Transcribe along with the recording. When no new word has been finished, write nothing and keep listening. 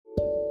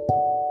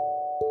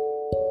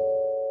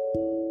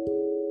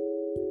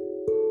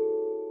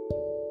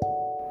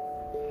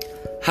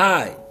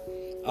Hi,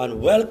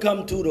 and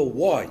welcome to the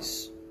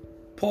Voice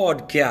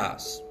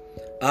Podcast.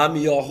 I'm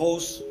your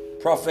host,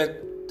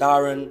 Prophet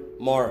Darren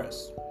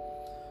Morris.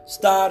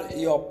 Start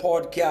your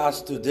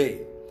podcast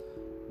today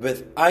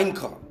with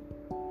Anchor.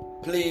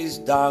 Please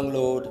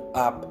download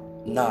app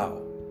now.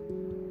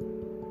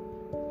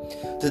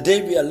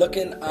 Today we are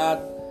looking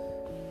at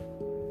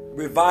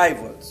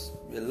revivals.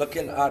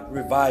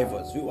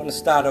 We want to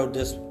start out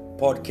this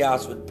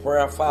podcast with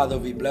prayer. Father,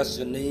 we bless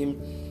your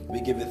name. We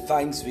give you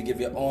thanks, we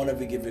give you honor,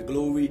 we give you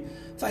glory.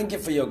 Thank you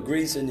for your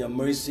grace and your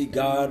mercy,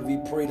 God. We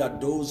pray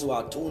that those who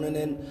are tuning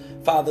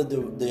in, Father,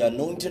 the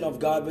anointing of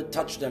God will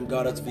touch them,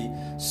 God, as we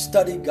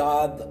study,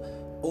 God,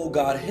 oh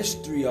God,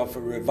 history of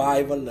a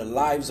revival, the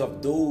lives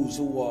of those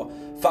who are,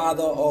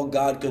 Father, oh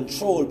God,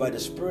 controlled by the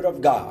Spirit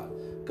of God.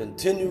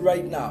 Continue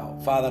right now,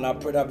 Father, and I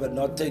pray that will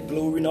not take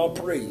glory nor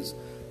praise.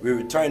 We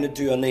return it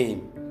to your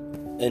name.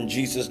 In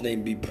Jesus'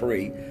 name we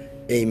pray.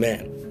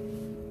 Amen.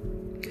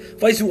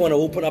 First, we want to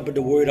open up with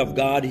the Word of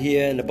God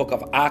here in the book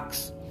of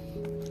Acts.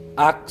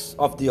 Acts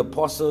of the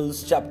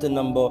Apostles, chapter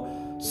number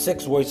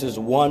 6, verses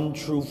 1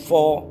 through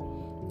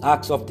 4.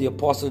 Acts of the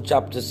Apostles,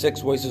 chapter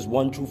 6, verses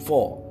 1 through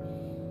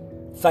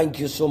 4. Thank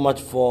you so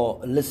much for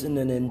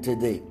listening in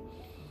today.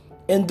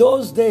 In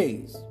those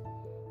days,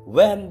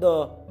 when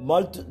the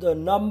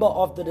number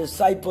of the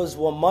disciples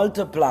were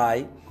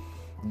multiplied,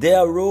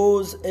 there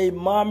arose a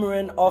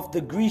murmuring of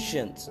the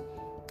Grecians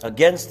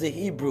against the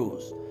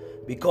Hebrews,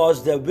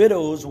 because their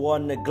widows were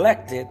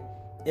neglected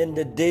in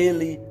the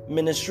daily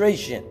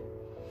ministration.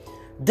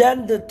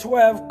 Then the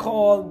 12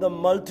 called the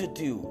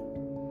multitude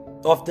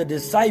of the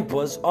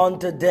disciples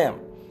unto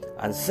them,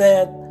 and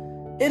said,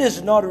 It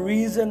is not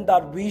reason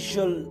that we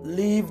shall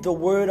leave the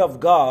word of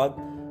God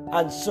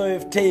and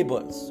serve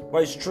tables.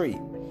 Verse 3.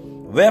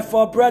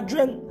 Wherefore,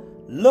 brethren,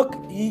 look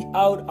ye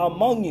out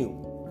among you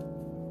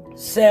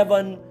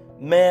 7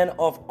 men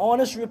of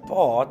honest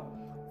report,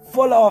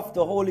 full of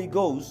the Holy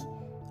Ghost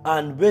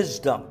and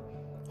wisdom,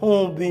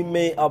 whom we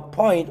may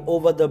appoint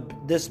over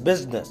this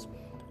business.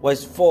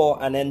 Verse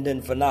 4 and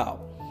ending for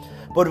now.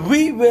 But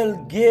we will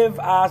give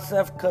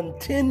ourselves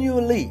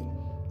continually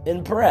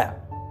in prayer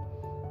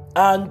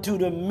and to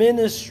the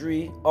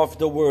ministry of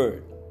the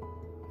word.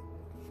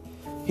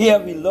 Here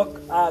we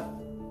look at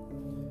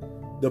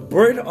the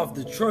birth of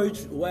the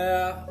church,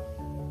 where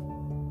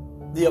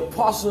the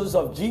apostles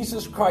of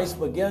Jesus Christ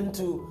began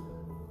to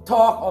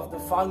talk of the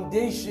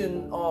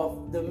foundation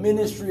of the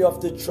ministry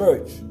of the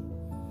church.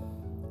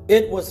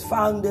 It was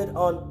founded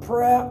on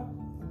prayer,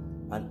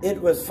 and it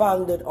was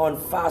founded on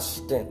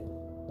fasting.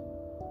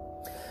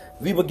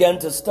 We began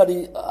to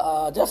study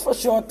just for a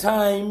short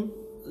time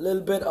a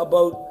little bit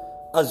about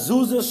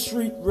Azusa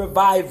Street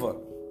Revival.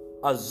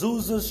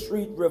 Azusa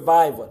Street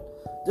Revival.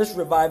 This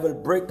revival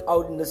broke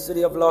out in the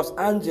city of Los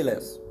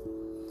Angeles,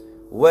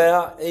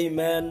 where,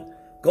 amen,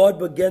 God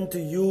began to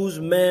use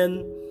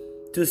men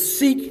to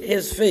seek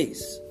his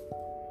face.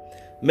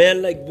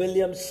 Men like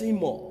William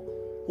Seymour,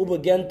 who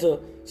began to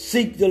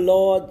seek the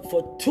Lord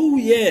for 2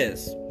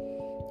 years.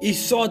 He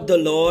sought the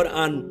Lord,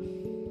 and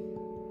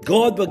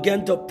God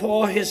began to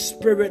pour his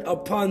spirit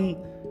upon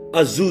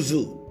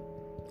Azusa,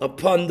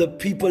 upon the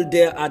people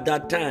there at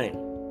that time.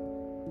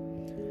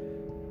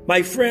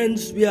 My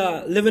friends, we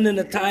are living in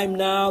a time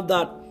now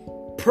that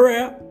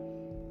prayer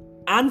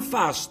and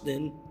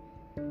fasting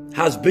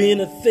has been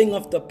a thing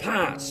of the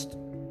past.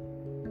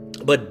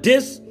 But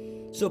this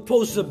is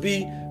supposed to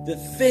be the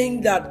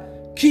thing that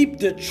keep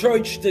the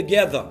church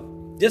together.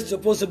 This is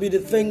supposed to be the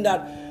thing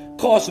that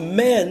cause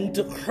men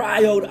to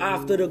cry out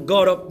after the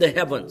God of the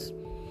heavens.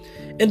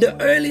 In the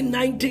early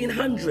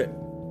 1900s,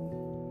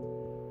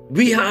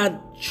 we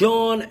had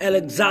John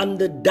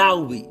Alexander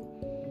Dowie.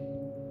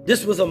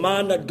 This was a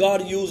man that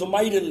God used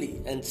mightily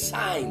in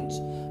signs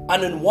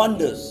and in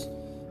wonders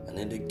and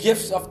in the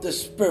gifts of the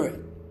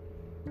Spirit.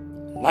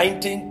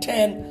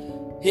 1910,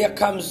 here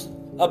comes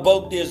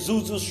about the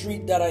Azusa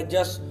Street that I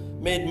just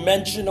made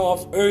mention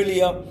of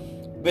earlier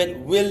with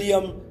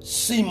William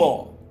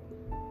Seymour.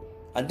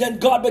 And then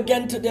God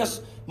began to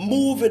just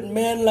move with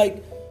men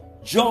like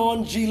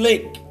John G.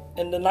 Lake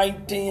in the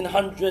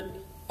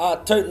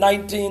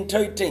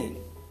 1913,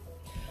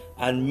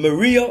 and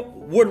Maria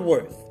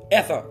Woodworth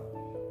Ether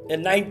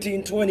in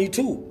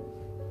 1922,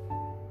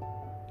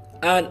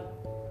 and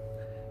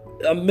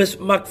Miss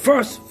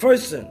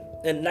McPherson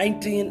in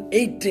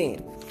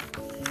 1918.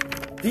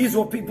 These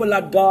were people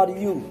that God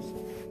used.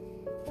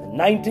 In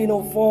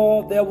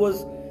 1904, there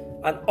was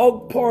an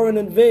outpouring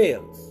in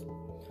Wales.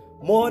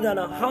 More than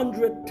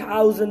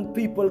 100,000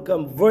 people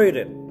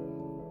converted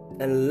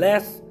in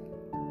less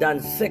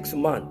than 6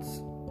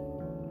 months.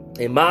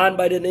 A man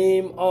by the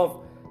name of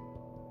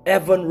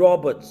Evan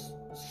Roberts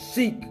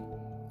seek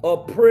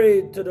or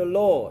prayed to the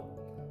Lord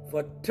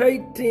for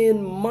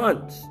 13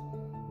 months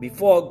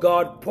before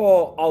God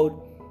poured out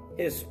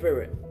his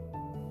Spirit.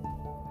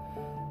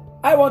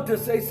 I want to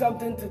say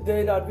something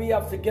today, that we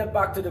have to get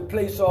back to the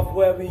place of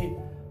where we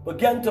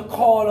begin to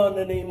call on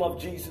the name of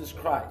Jesus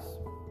Christ.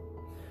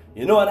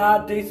 You know, in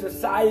our day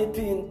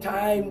society and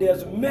time,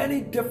 there's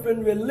many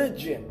different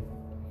religions.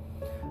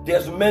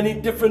 There's many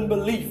different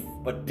beliefs,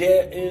 but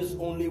there is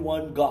only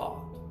one God.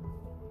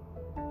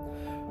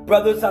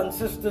 Brothers and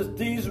sisters,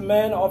 these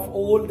men of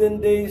olden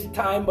days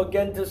time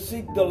began to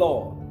seek the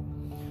Lord.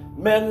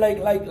 Men like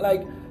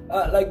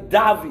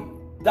David.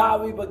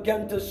 David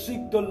began to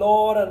seek the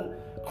Lord and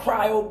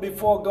cry out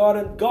before God,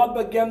 and God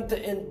began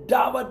to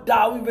endow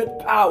David with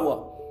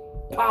power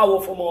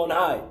from on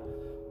high,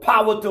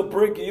 power to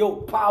break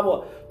yoke,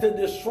 power to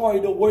destroy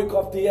the work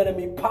of the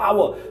enemy,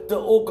 power to,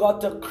 oh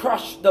God, to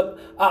crush the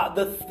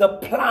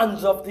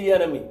plans of the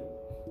enemy.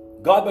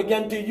 God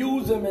began to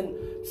use him in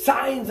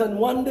signs and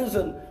wonders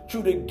and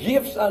through the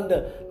gifts and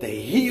the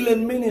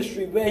healing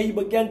ministry, where he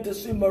began to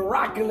see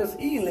miraculous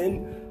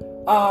healing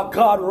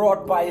God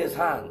wrought by his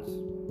hands.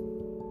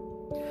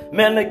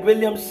 Men like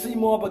William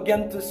Seymour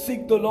began to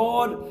seek the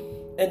Lord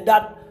in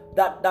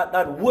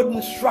that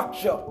wooden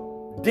structure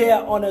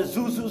there on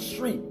Azusa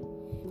Street.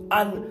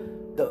 And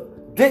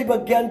they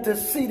began to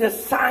see the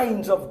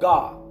signs of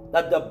God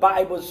that the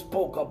Bible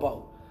spoke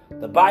about.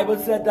 The Bible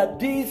said that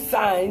these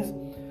signs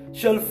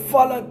shall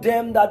follow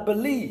them that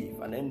believe,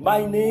 and in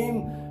my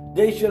name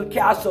they shall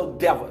cast out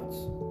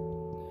devils.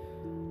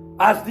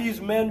 As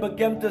these men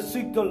began to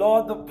seek the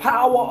Lord, the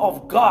power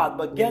of God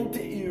began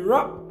to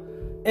erupt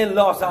in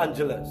Los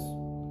Angeles.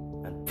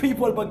 And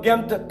people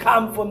began to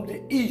come from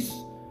the east,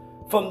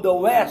 from the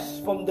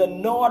west, from the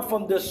north,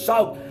 from the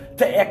south,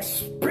 to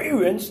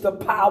experience the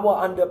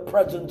power and the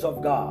presence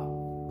of God.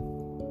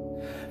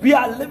 We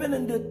are living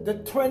in the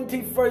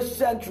 21st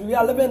century. We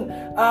are living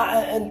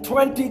in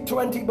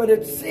 2020, but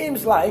it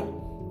seems like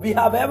we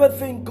have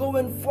everything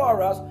going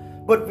for us,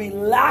 but we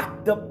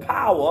lack the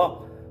power,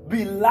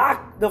 we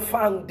lack the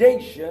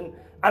foundation,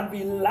 and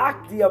we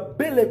lack the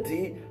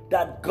ability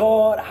that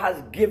God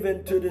has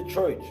given to the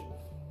church.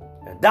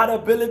 And that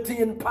ability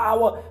and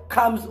power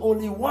comes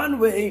only one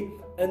way,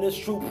 and it's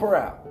through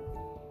prayer.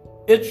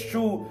 It's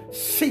through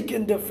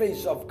seeking the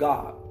face of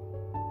God.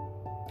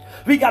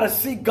 We got to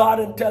seek God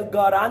until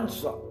God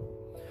answer.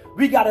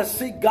 We got to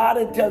seek God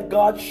until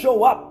God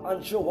show up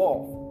and show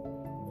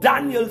off.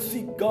 Daniel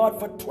seeked God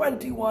for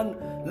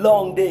 21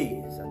 long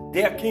days, and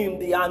there came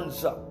the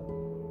answer.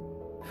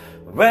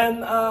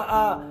 When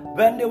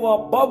they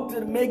were about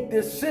to make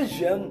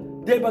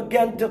decision, they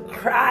began to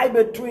cry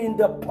between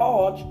the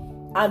porch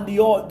and the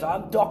altar.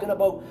 I'm talking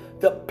about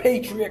the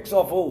patriarchs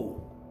of old.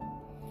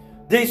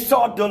 They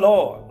sought the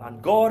Lord,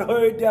 and God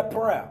heard their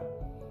prayer.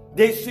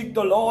 They seek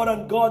the Lord,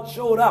 and God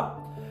showed up.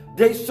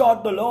 They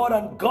sought the Lord,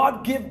 and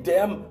God gave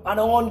them an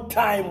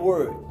on-time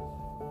word.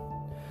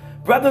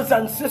 Brothers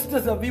and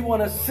sisters, if we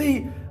want to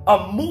see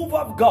a move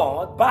of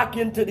God back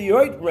into the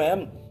earth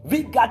realm,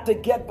 we got to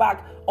get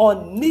back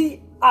on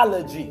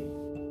neology,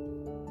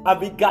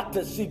 and we got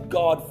to seek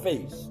God's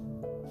face.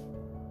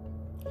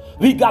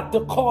 We got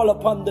to call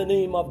upon the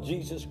name of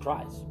Jesus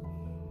Christ.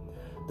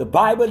 The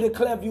Bible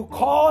declares, if you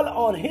call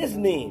on his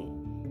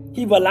name,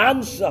 he will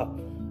answer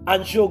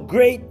and show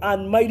great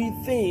and mighty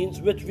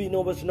things which we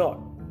know is not.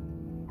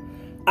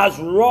 As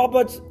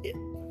Roberts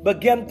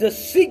began to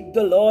seek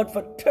the Lord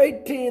for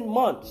 13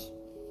 months,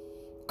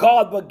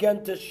 God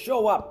began to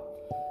show up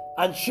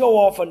and show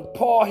off and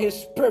pour his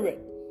spirit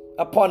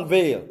upon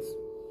Wales.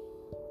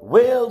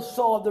 Wales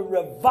saw the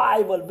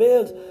revival.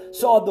 Wales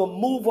saw the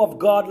move of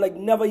God like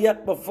never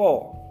yet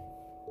before.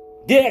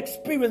 They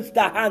experienced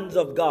the hands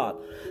of God.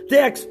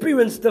 They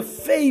experienced the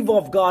favor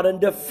of God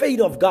and the faith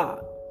of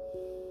God.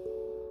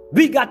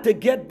 We got to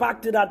get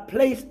back to that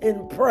place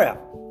in prayer.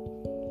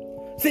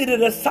 See, the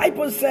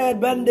disciples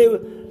said when they,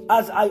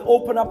 as I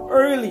opened up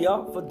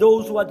earlier, for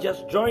those who are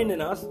just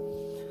joining us,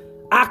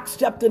 Acts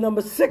chapter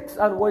number 6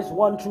 and verse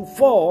 1 through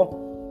 4,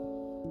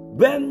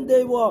 when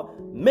they were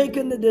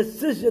making the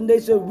decision, they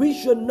said, we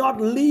should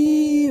not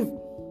leave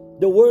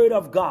the word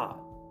of God.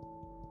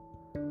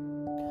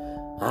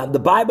 And the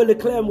Bible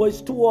declares in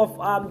verse 2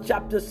 of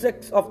chapter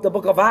 6 of the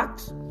book of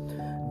Acts,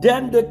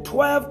 then the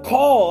 12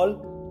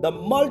 called the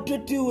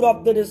multitude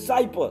of the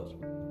disciples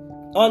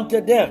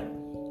unto them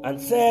and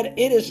said,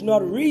 it is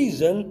not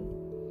reason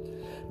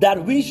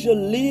that we should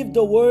leave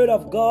the word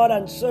of God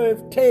and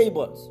serve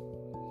tables.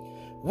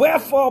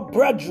 Wherefore,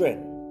 brethren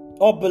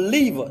or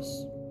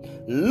believers,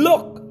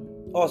 look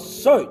or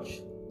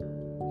search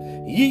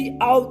ye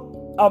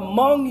out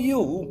among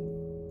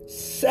you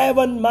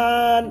 7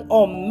 men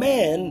or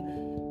men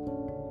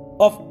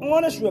of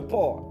honest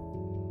report.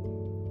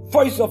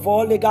 First of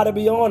all, they got to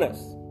be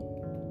honest.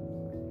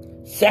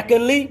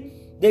 Secondly,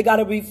 they got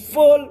to be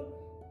full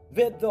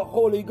with the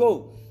Holy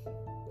Ghost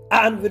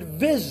and with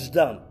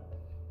wisdom,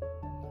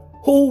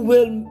 who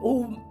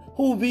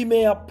we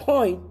may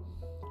appoint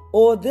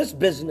over this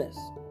business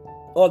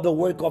or the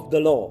work of the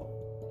Lord.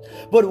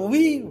 But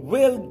we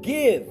will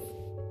give.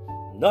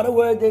 In other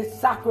words, they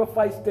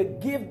sacrifice to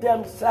give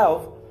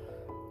themselves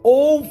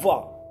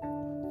over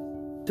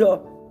to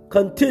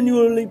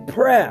continually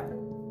prayer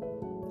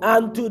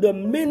and to the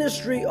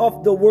ministry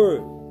of the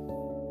word.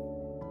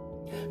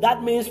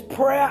 That means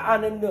prayer,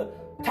 and in the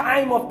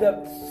time of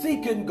the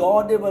seeking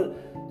God, they will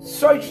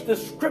search the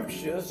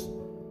scriptures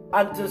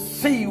and to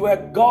see where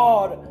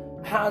God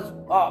has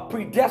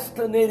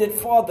predestinated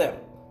for them.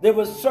 They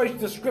will search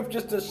the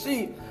scriptures to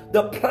see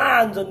the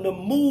plans and the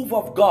move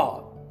of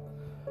God.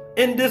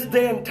 In this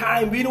day and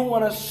time, we don't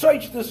want to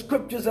search the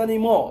scriptures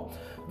anymore.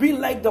 We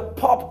like the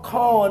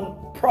popcorn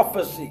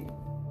prophecy.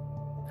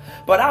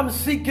 But I'm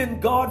seeking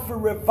God for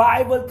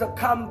revival to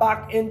come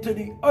back into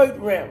the earth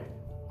realm.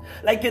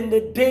 Like in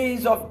the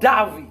days of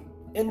David,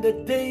 in the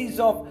days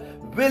of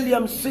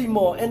William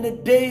Seymour, in the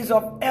days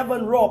of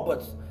Evan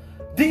Roberts.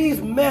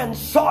 These men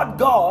sought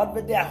God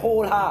with their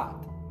whole heart.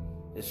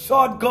 They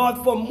sought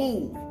God for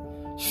move,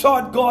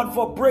 sought God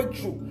for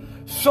breakthrough,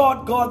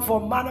 sought God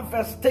for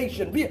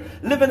manifestation. We're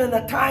living in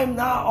a time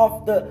now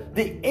of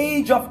the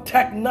age of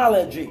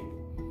technology.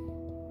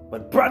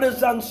 But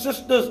brothers and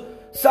sisters,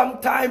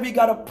 sometimes we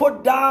got to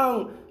put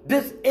down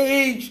this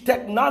age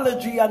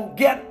technology and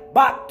get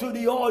back to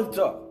the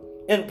altar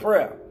in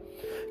prayer.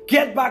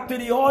 Get back to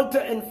the altar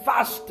in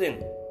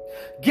fasting.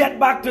 Get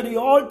back to the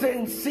altar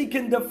in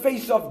seeking the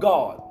face of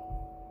God.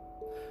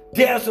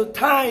 There's a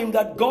time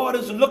that God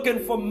is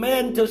looking for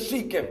men to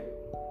seek Him.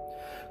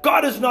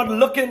 God is not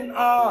looking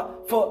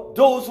for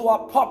those who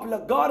are popular.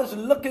 God is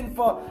looking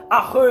for,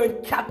 I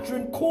heard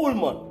Catherine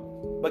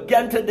Coleman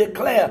began to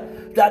declare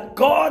that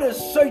God is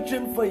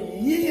searching for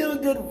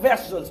yielded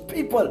vessels,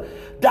 people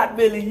that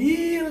will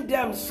yield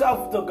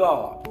themselves to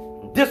God.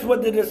 This is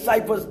what the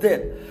disciples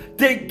did.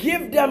 They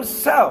give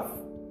themselves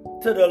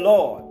to the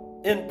Lord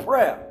in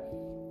prayer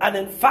and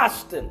in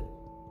fasting.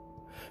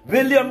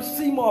 William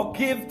Seymour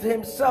gave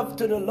himself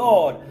to the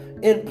Lord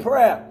in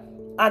prayer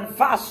and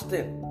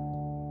fasting.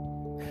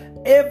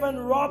 Evan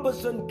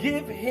Robertson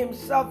gave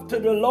himself to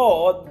the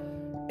Lord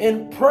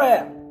in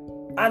prayer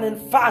and in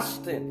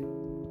fasting.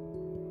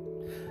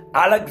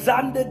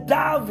 Alexander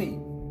Darby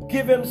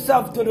gave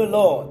himself to the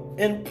Lord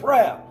in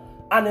prayer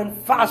and in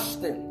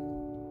fasting.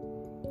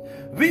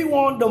 We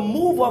want the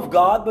move of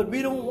God, but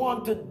we don't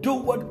want to do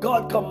what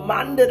God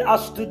commanded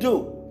us to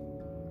do.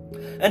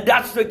 And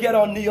that's to get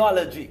on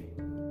theology.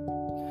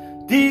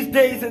 These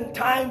days and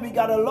time, we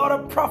got a lot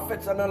of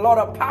prophets and a lot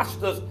of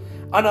pastors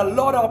and a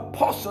lot of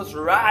apostles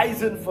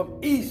rising from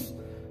east,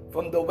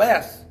 from the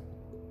west,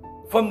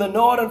 from the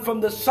north and from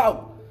the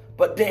south.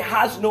 But they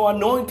has no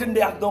anointing,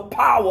 they have no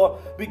power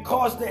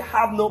because they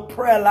have no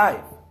prayer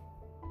life.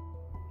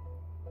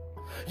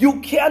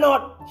 You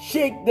cannot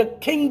shake the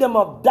kingdom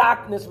of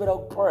darkness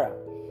without prayer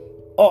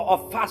or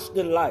a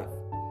fasting life.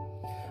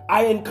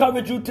 I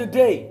encourage you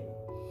today,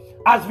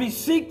 as we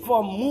seek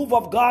for a move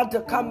of God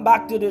to come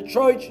back to the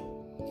church,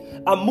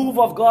 a move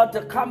of God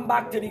to come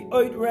back to the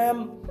earth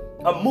realm,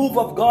 a move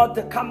of God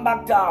to come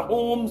back to our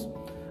homes,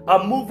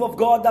 a move of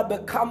God that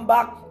will come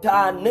back to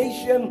our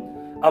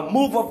nation, a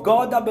move of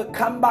God that will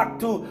come back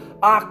to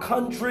our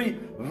country.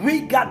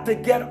 We got to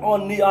get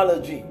on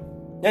theology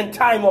in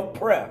time of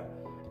prayer,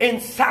 in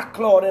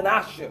sackcloth and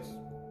ashes.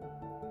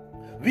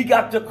 We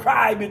got to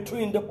cry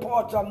between the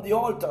porch and the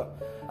altar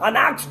and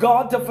ask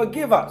God to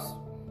forgive us.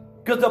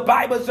 Because the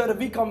Bible said if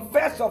we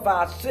confess of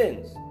our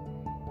sins,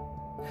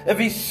 if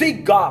we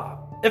seek God,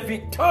 if we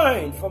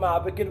turn from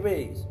our wicked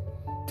ways,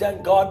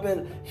 then God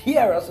will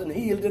hear us and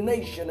heal the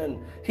nation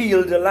and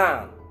heal the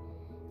land.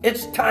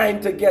 It's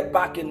time to get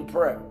back in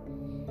prayer.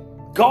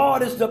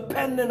 God is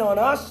dependent on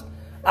us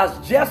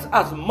just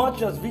as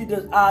much as we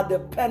are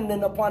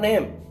dependent upon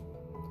Him.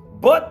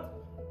 But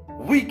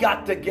we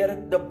got to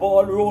get the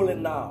ball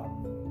rolling now.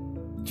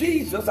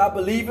 Jesus, I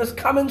believe, is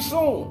coming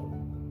soon.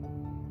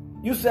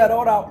 You said, oh,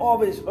 I've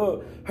always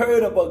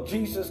heard about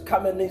Jesus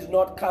coming. He's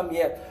not come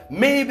yet.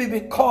 Maybe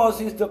because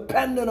He's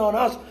dependent on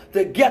us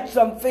to get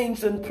some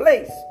things in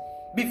place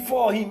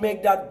before He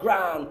make that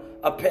grand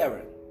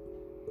appearance.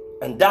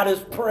 And that is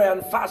prayer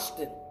and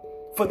fasting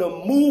for the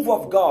move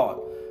of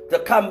God to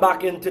come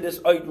back into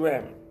this earth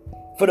realm.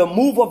 For the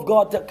move of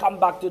God to come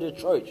back to the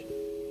church.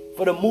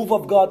 For the move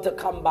of God to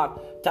come back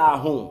to our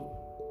home.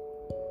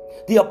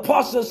 The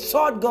apostles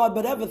sought God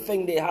with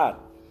everything they had.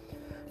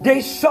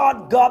 They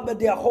sought God with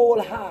their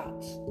whole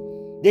hearts.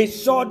 They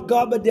sought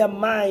God with their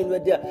mind,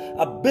 with their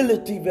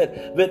ability, with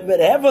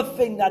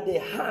everything that they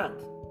had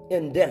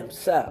in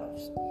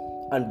themselves.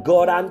 And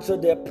God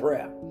answered their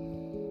prayer.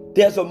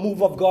 There's a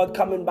move of God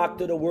coming back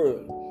to the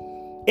world.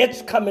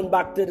 It's coming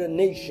back to the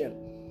nation.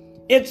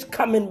 It's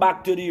coming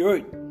back to the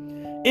earth.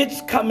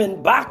 It's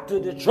coming back to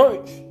the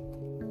church.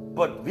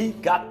 But we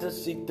got to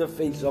seek the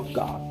face of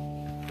God.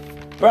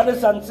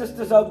 Brothers and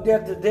sisters out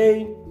there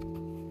today,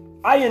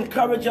 I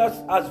encourage us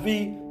as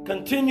we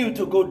continue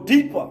to go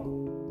deeper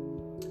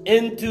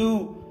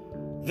into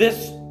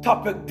this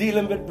topic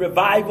dealing with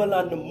revival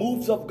and the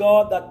moves of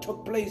God that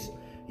took place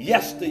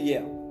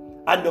yesteryear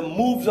and the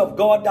moves of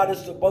God that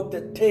is about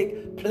to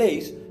take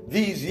place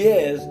these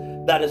years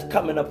that is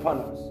coming upon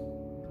us.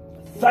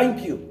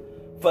 Thank you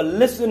for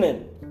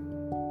listening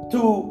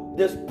to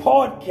this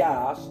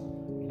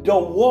podcast, The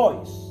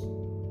Voice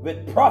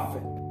with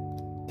Prophet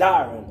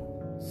Darren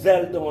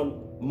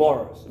Zeldon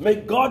Morris. May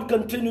God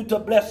continue to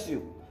bless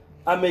you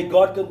and may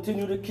God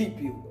continue to keep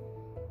you.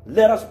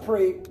 Let us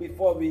pray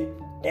before we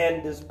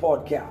end this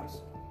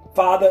podcast.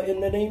 Father, in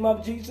the name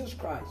of Jesus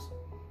Christ,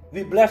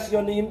 we bless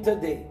your name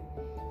today.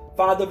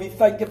 Father, we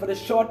thank you for the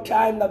short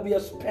time that we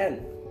have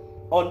spent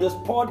on this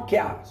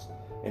podcast,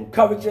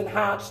 encouraging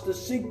hearts to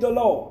seek the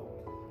Lord,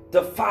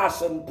 to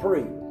fast and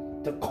pray,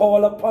 to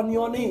call upon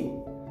your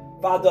name.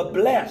 Father,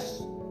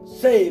 bless,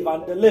 save,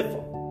 and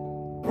deliver.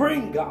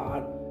 Bring,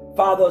 God,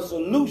 Father, a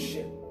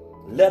solution.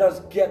 Let us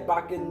get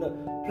back in the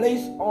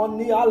place on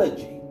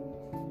theology,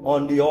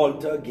 on the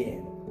altar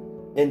again.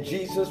 In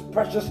Jesus'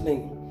 precious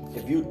name.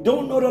 If you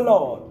don't know the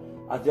Lord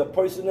as your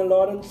personal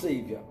Lord and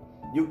Savior,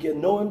 you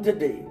can know him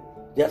today.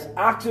 Just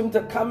ask him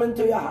to come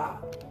into your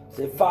heart.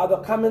 Say, Father,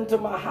 come into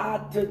my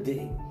heart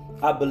today.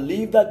 I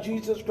believe that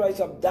Jesus Christ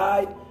has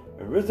died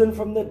and risen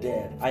from the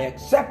dead. I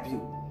accept you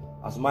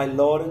as my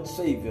Lord and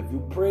Savior. If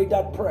you pray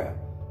that prayer,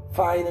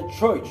 find a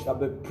church that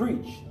will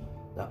preach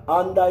the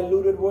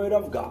undiluted word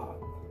of God,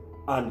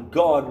 and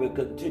God will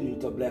continue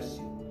to bless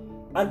you.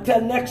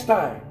 Until next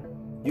time,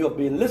 you have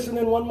been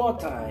listening one more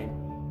time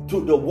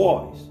to The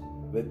Voice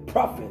with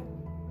Prophet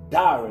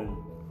Darren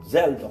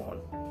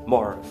Zeldon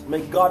Morris. May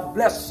God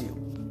bless you.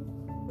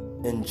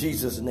 In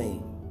Jesus'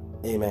 name,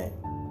 amen.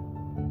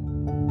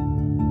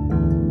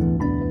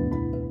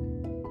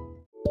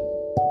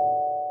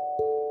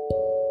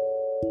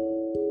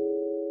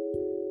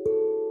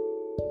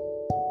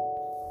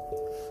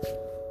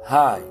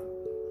 Hi,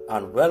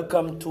 and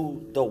welcome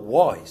to The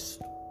Voice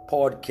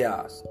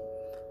podcast.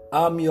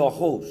 I'm your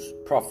host,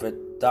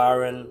 Prophet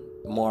Darren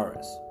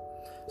Morris.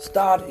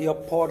 Start your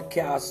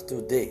podcast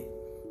today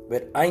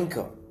with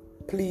Anchor.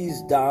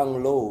 Please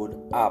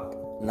download app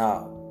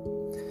now.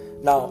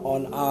 Now,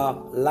 on our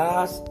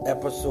last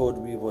episode,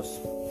 we was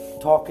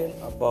talking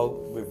about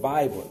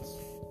revivals.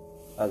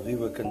 As we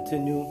will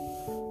continue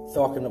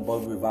talking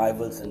about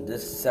revivals in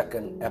this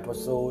second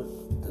episode,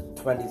 the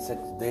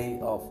 26th day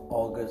of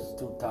August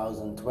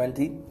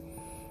 2020.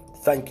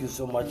 Thank you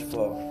so much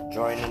for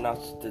joining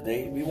us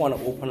today. We want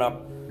to open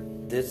up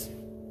this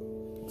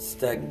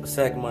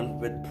segment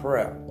with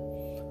prayer.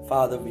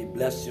 Father, we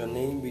bless your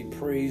name, we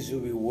praise you,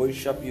 we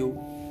worship you,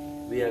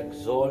 we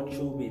exalt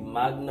you, we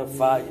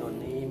magnify your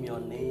name. Your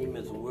name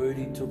is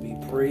worthy to be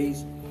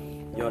praised.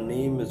 Your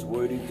name is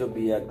worthy to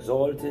be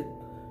exalted.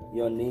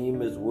 Your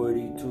name is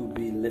worthy to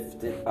be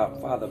lifted up.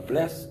 Father,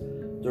 bless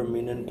the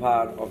remaining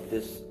part of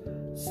this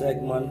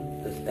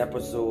segment, this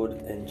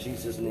episode. In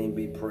Jesus' name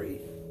we pray.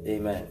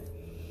 Amen.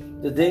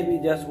 Today we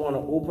just want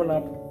to open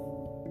up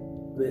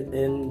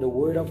in the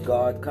Word of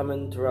God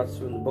coming to us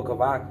from the book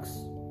of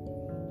Acts,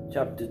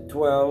 chapter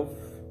 12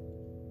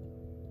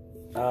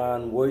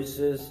 and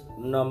verses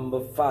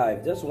number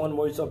 5. Just one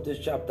verse of this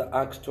chapter,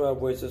 Acts 12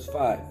 verses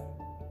 5.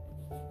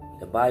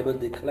 The Bible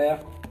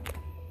declares,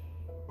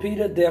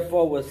 Peter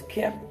therefore was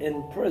kept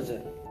in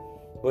prison,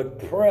 but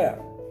prayer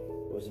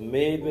was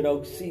made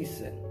without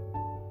ceasing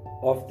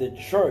of the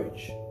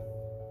church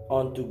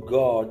unto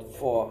God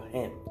for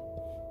him.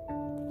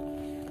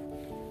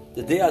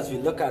 Today, as we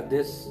look at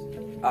this,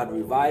 at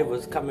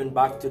revivals coming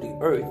back to the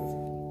earth,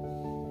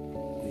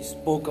 we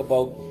spoke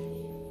about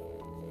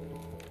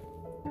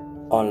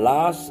on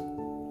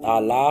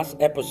our last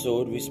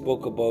episode. We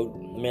spoke about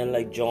men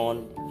like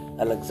John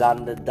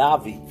Alexander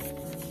Darby.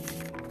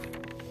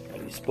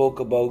 We spoke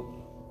about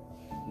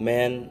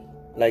men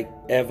like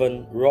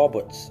Evan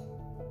Roberts,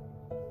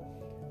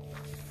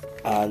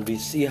 and we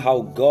see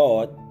how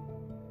God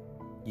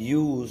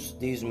used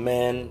these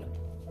men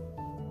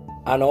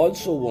and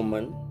also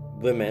women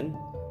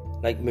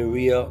like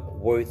Maria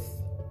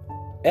Worth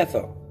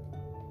Ether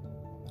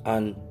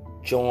and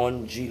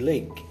John G.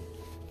 Lake.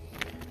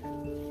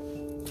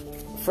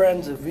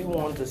 Friends, if we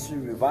want to see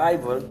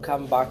revival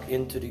come back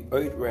into the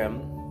earth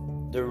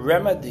realm, the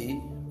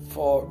remedy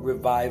for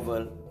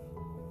revival,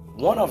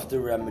 one of the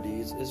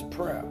remedies is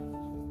prayer.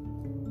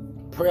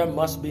 Prayer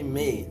must be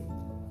made,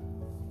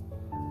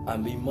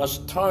 and we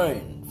must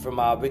turn from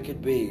our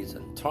wicked ways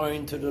and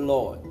turn to the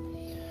Lord.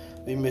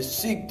 We must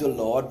seek the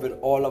Lord with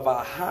all of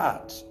our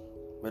hearts,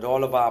 with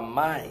all of our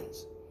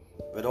minds,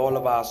 with all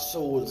of our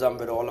souls, and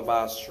with all of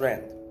our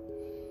strength.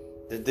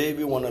 Today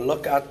we want to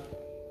look at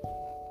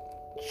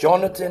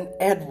Jonathan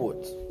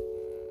Edwards.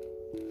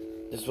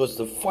 This was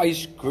the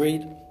first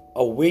great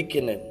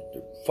awakening.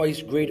 The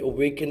first great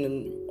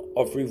awakening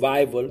of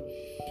revival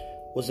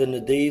was in the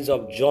days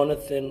of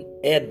Jonathan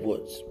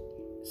Edwards,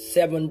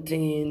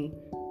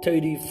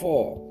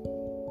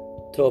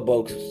 1734 to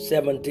about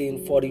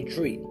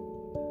 1743.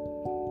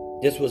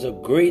 This was a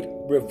great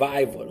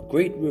revival,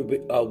 great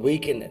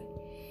awakening.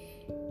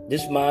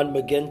 This man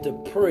began to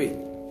pray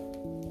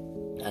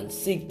and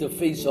seek the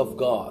face of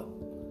God,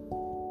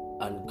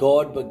 and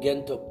God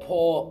began to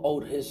pour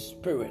out his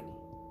spirit.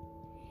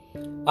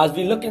 As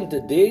we look in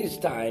today's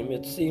time,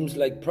 it seems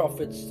like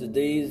prophets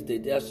today, they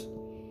just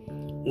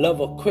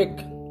love a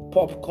quick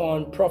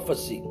popcorn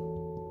prophecy.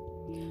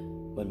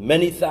 But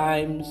many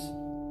times,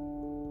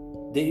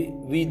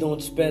 we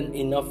don't spend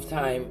enough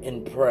time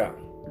in prayer.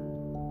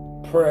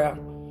 Prayer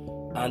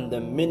and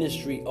the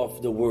ministry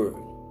of the word.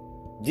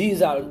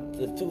 These are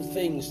the two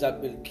things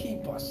that will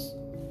keep us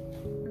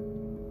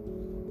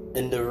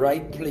in the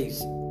right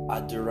place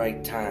at the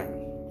right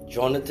time.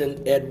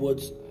 Jonathan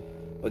Edwards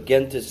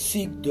began to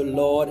seek the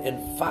Lord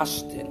in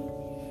fasting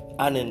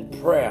and in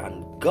prayer.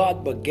 And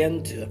God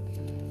began to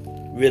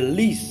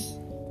release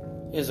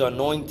his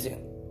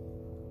anointing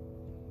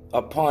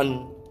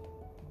upon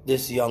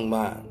this young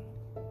man.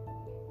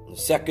 The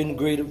second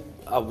great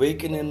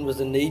awakening was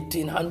in the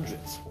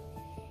 1800s.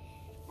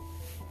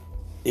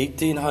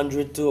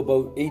 1800 to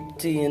about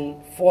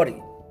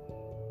 1840.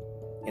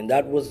 And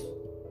that was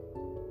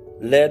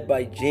led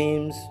by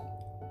James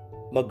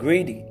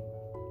McGrady.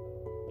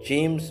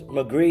 James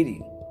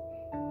McGrady.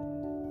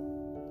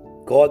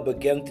 God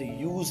began to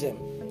use him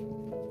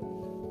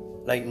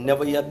like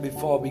never yet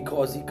before,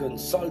 because he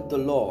consulted the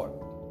Lord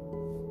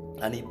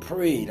and he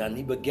prayed and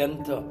he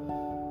began to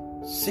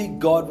seek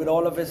God with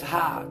all of his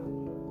heart.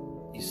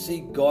 He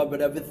seek God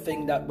with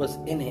everything that was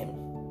in him.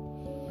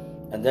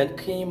 And then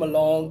came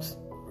along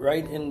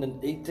right in the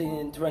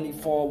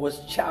 1824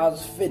 was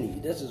Charles Finney.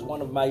 This is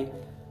one of my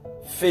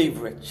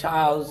favorite.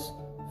 Charles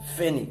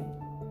Finney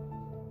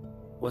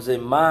was a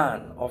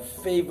man of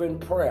fervent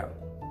prayer.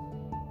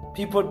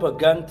 People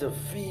began to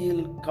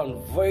feel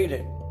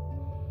converted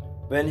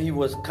when he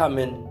was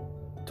coming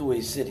to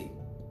a city.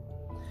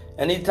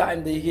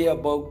 Anytime they hear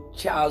about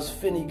Charles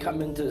Finney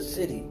coming to a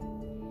city,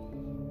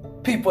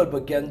 people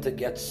began to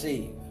get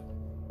saved.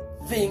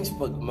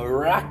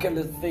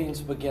 Miraculous things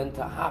began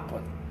to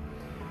happen.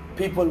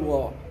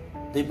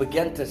 They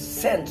began to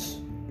sense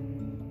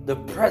the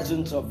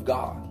presence of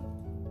God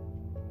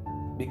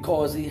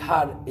because he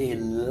had a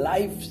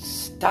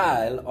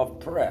lifestyle of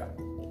prayer.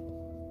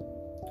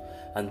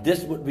 And this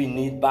is what we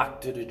need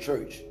back to the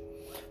church.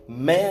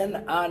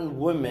 Men and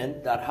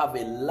women that have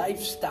a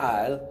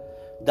lifestyle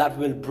that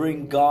will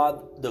bring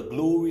God the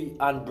glory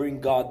and bring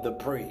God the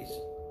praise.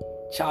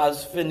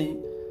 Charles Finney,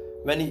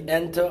 when he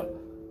entered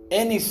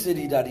any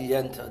city that he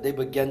entered, they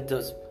began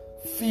to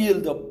feel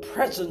the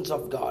presence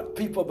of God.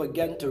 People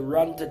began to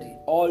run to the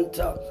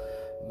altar.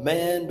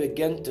 Men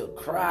began to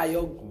cry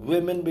out.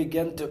 Women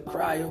began to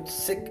cry out.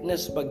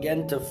 Sickness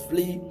began to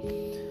flee.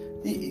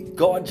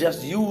 God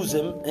just used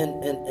him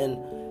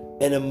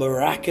in a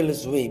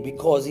miraculous way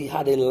because he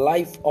had a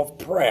life of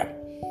prayer.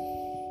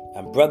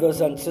 And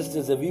brothers and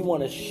sisters, if we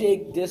want to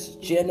shake this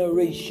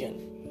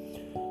generation,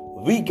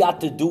 we got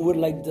to do it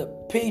like the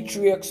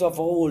patriarchs of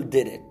old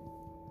did it.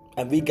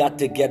 And we got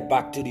to get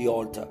back to the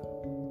altar.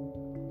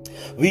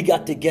 We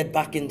got to get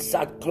back in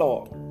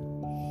sackcloth.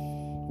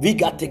 We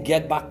got to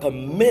get back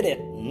committed,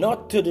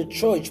 not to the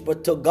church,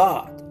 but to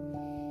God.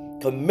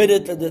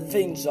 Committed to the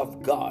things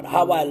of God.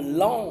 How I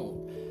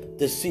long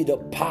to see the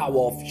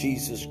power of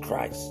Jesus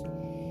Christ.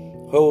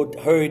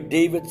 Heard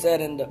David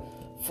said in the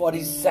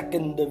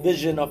 42nd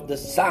division of the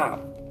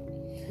Psalm,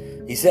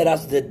 he said,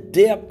 as the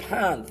deer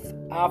panteth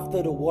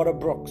after the water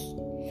brooks,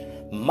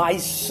 my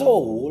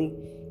soul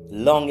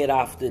longeth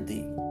after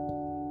thee.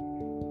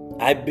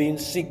 I've been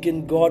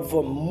seeking God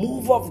for a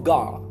move of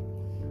God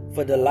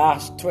for the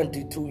last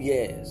 22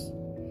 years.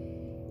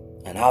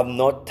 And I'm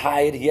not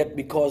tired yet,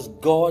 because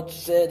God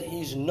said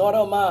he's not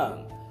a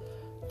man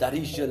that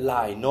he should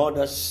lie, nor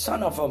the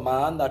son of a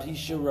man that he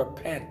should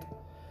repent.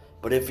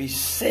 But if he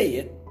say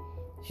it,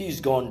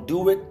 he's going to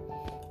do it,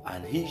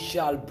 and he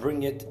shall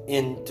bring it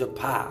into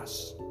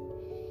pass.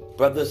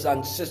 Brothers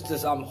and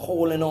sisters, I'm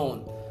holding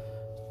on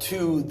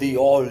to the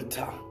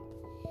altar.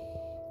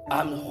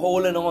 I'm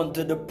holding on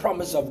to the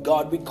promise of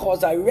God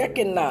because I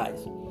recognize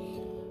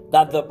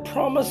that the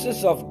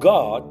promises of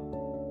God,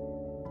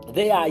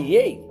 they are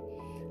yea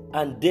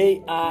and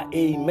they are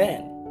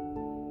amen.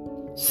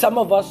 Some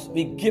of us,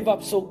 we give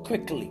up so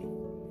quickly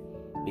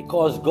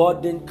because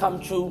God didn't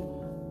come through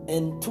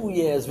in 2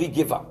 years, we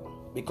give up.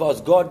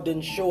 Because God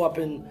didn't show up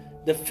in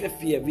the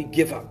 5th year, we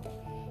give up.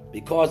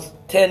 Because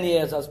 10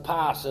 years has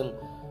passed and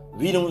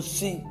we don't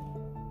see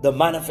the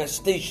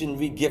manifestation,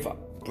 we give up.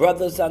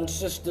 Brothers and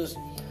sisters,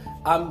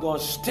 I'm going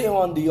to stay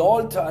on the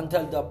altar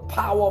until the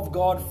power of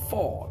God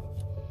falls.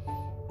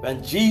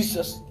 When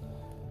Jesus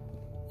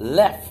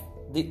left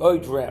the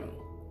earth realm,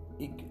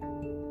 he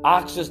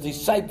asked his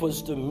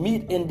disciples to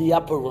meet in the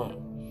upper room.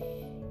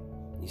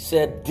 He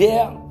said,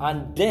 there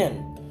and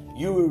then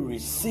you will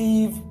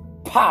receive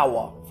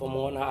power from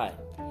on high.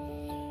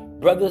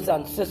 Brothers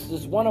and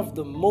sisters, one of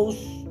the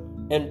most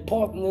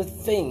important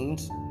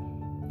things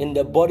in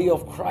the body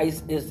of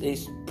Christ is a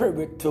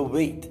spirit to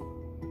wait.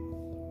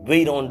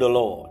 Wait on the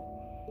Lord.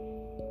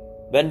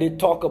 When they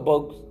talk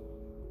about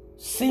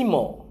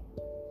Seymour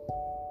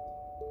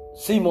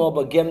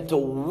began to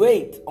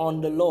wait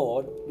on the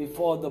Lord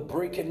before the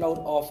breaking out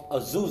of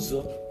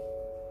Azusa,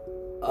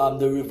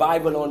 the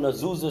revival on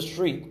Azusa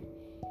Street.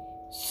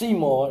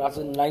 Seymour, that's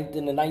in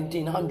the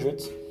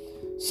 1900s,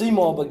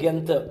 Seymour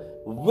began to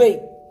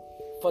wait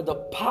for the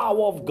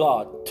power of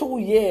God. 2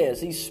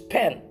 years he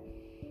spent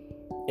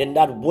in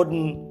that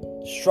wooden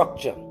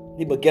structure.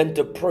 He began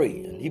to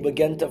pray and he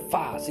began to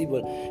fast. He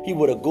would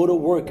go to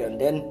work, and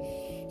then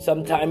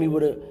sometime he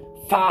would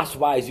fast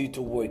wisely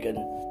to work, and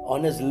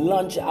on his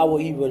lunch hour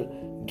he will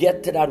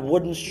get to that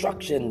wooden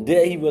structure, and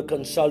there he will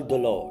consult the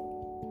Lord.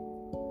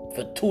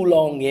 For 2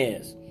 long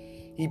years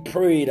he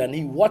prayed and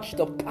he watched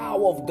the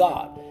power of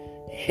God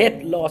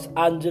hit Los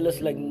Angeles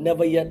like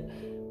never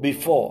yet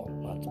before.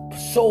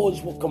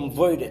 Souls were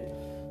converted.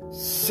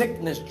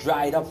 Sickness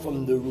dried up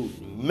from the root.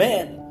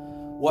 Men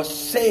were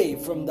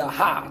saved from the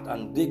heart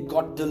and they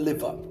got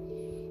delivered.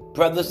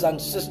 Brothers and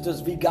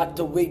sisters, we got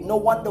to wait. No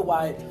wonder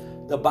why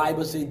the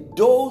Bible says,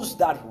 those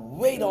that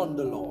wait on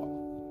the Lord,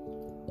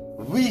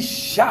 he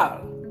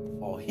shall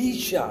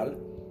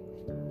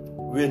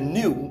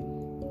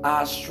renew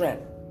our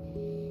strength.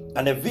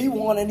 And if we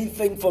want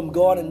anything from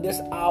God in this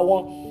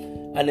hour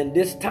and in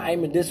this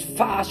time, in this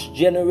fast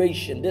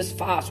generation, this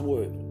fast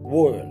world,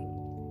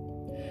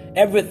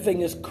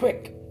 everything is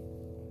quick.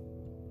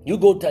 You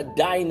go to a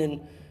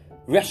dining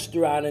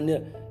restaurant and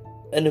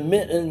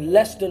in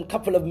less than a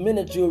couple of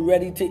minutes you're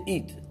ready to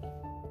eat.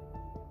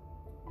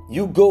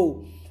 You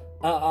go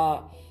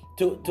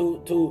to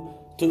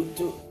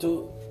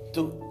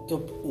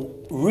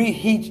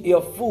reheat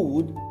your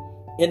food.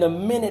 In a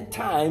minute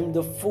time,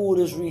 the food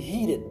is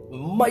reheated.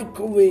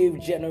 Microwave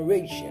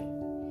generation.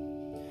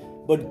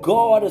 But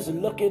God is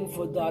looking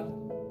for that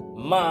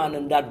man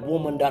and that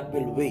woman that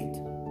will wait.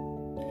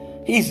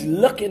 He's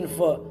looking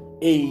for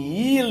a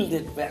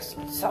yielded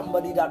vessel,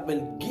 somebody that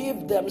will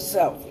give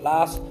themselves.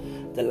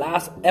 The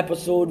last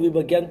episode we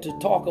began to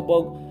talk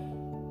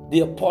about the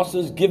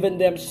apostles giving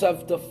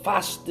themselves to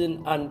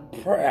fasting and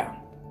prayer.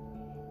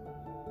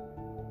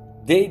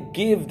 They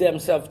give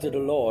themselves to the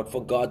Lord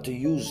for God to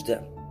use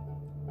them.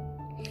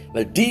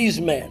 Well, these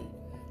men,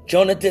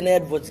 Jonathan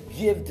Edwards,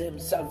 gave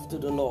themselves to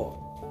the Lord.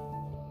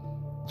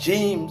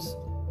 James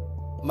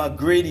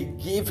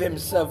McGrady gave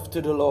himself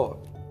to the Lord.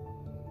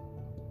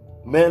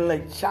 Men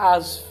like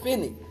Charles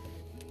Finney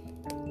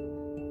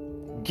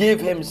gave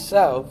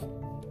himself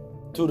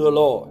to the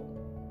Lord.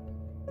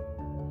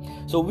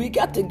 So we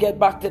got to get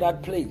back to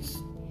that place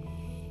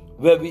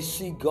where we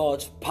see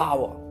God's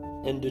power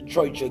in the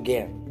church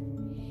again.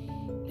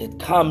 It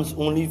comes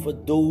only for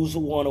those who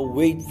want to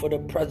wait for the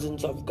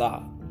presence of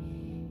God.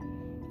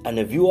 And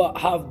if you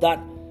have that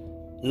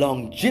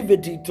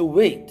longevity to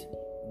wait,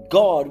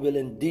 God will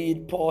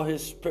indeed pour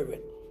his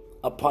spirit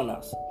upon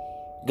us.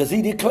 Because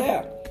he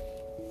declared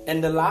in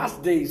the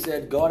last day, he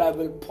said, God, I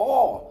will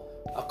pour,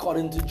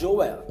 according to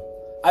Joel,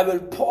 I will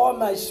pour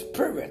my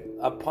spirit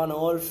upon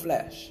all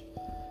flesh.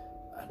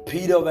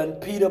 And when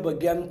Peter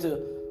began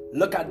to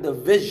look at the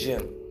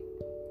vision,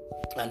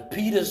 and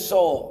Peter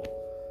saw,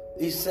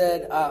 he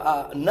said,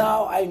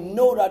 now I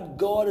know that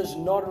God is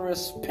not a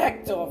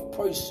respecter of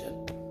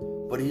person,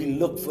 but he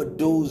looked for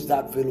those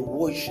that will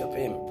worship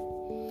him.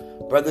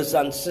 Brothers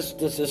and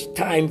sisters, it's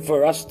time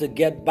for us to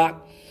get back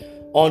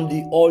on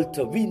the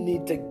altar. We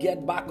need to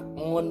get back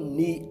on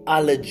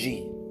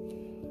neology.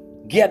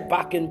 Get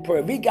back in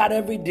prayer. We got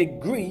every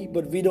degree,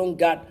 but we don't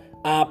got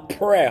our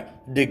prayer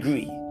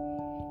degree.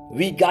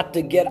 We got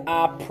to get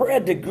our prayer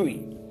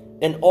degree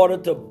in order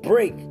to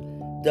break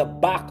the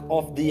back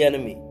of the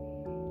enemy.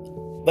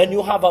 When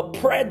you have a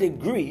prayer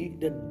degree,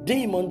 the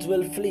demons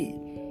will flee.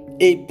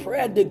 A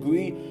prayer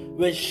degree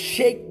will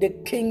shake the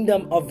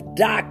kingdom of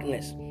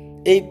darkness.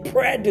 A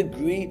prayer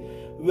degree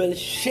will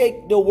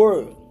shake the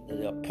world.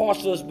 The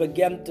apostles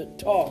began to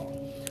talk,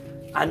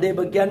 and they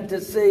began to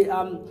say,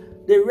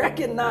 they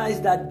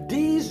recognized that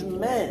these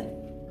men,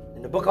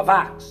 in the book of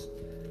Acts,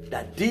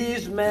 that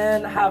these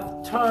men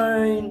have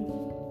turned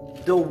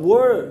the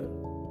world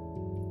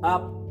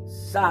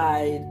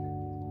upside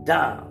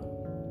down.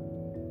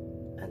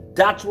 And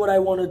that's what I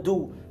want to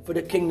do for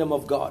the kingdom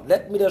of God.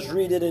 Let me just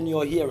read it in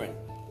your hearing.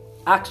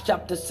 Acts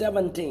chapter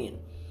 17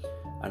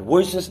 and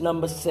verses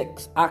number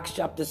 6. Acts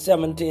chapter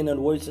 17 and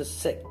verses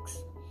 6.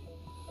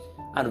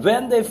 And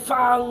when they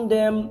found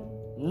them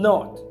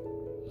not,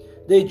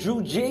 they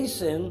drew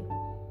Jason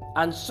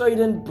and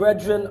certain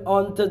brethren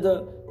unto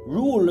the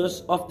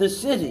rulers of the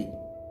city,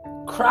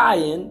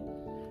 crying,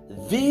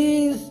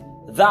 these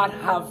that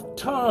have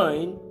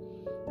turned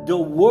the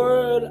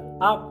world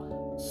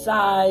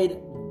upside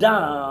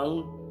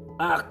down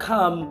are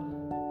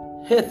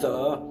come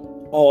hither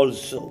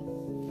also.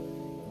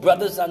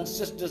 Brothers and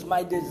sisters,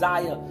 my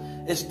desire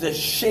is to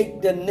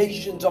shake the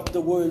nations of the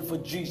world for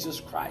Jesus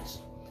Christ.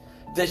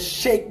 To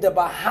shake the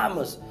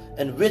Bahamas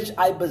in which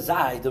I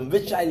reside, in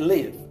which I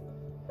live.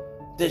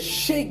 To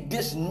shake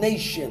this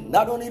nation,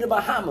 not only the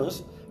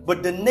Bahamas,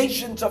 but the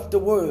nations of the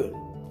world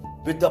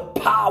with the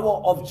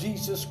power of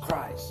Jesus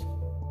Christ.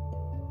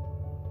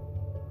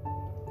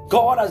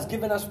 God has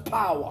given us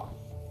power.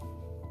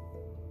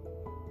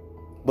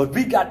 But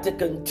we got to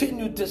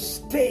continue to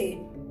stay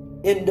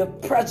in the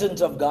presence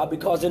of God,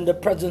 because in the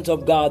presence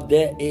of God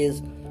there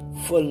is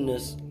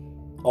fullness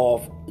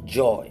of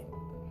joy.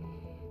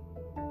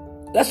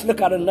 Let's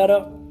look at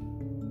another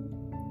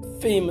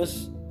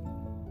famous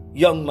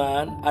young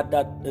man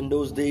in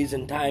those days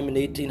and time in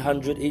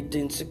 1800,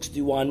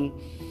 1861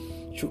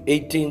 to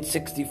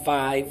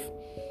 1865.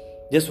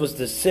 This was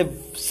the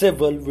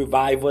civil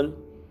revival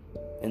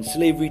in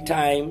slavery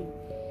time,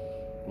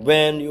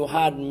 when you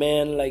had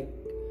men like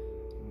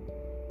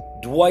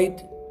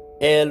Dwight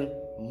L.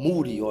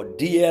 Moody or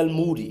D.L.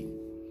 Moody.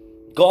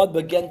 God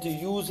began to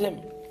use him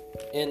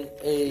in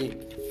a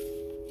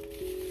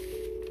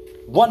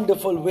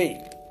wonderful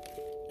way.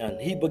 And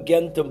he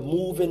began to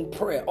move in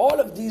prayer. All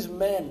of these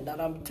men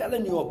that I'm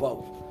telling you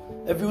about,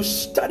 if you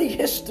study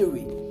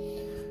history,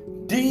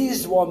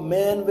 these were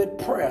men with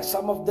prayer.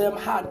 Some of them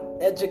had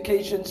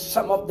education,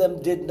 some of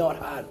them did not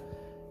have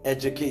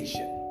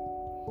education.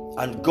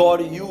 And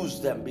God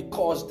used them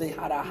because they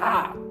had a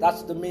heart.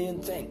 That's the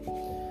main thing.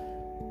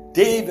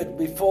 David,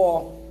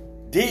 before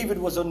David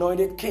was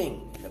anointed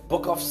king, the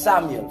book of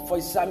Samuel,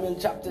 1 Samuel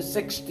chapter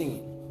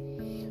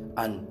 16.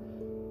 And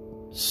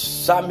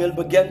Samuel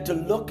began to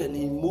look, and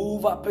he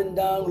moved up and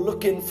down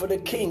looking for the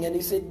king. And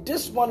he said,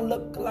 this one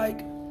looked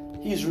like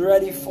he's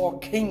ready for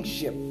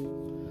kingship.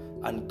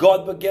 And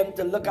God began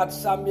to look at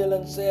Samuel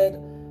and said,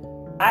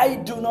 I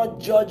do not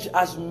judge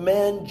as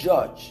men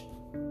judge,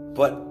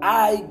 but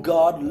I,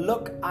 God,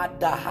 look at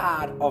the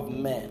heart of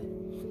man.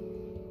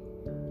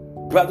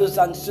 Brothers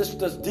and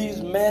sisters,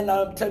 these men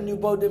I'm telling you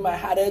about, they might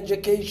have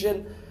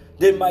education,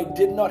 they might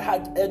did not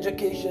have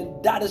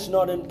education. That is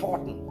not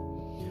important.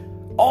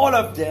 All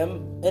of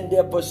them, in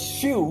their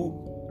pursuit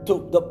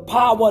to the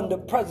power and the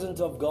presence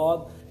of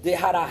God, they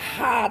had a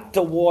heart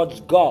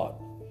towards God.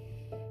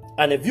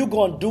 And if you're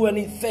going to do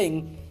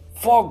anything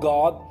for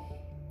God,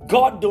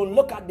 God don't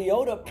look at the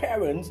outer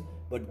appearance,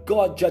 but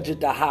God judges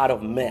the heart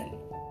of men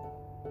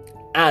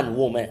and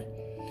women.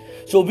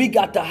 So we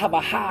got to have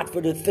a heart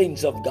for the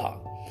things of God.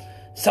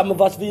 Some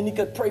of us, we need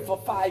to pray for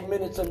 5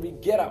 minutes and we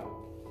get up.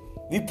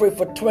 We pray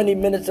for 20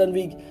 minutes and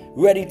we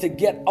ready to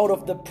get out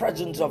of the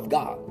presence of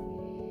God.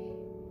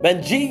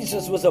 When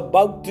Jesus was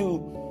about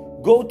to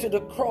go to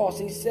the cross,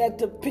 he said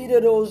to Peter,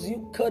 those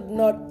you could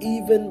not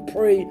even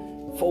pray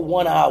for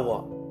 1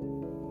 hour.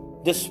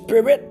 The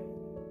spirit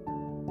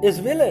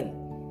is willing,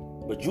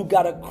 but you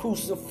got to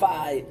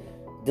crucify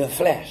the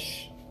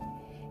flesh.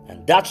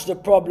 And that's the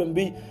problem.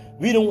 We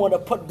don't want to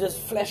put this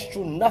flesh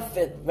through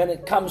nothing when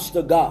it comes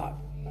to God.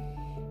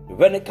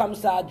 When it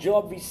comes to our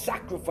job, we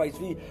sacrifice.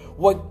 We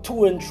work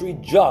 2 and 3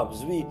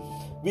 jobs.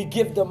 We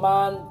give the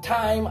man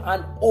time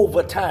and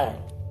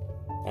overtime.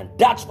 And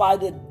that's why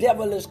the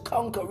devil is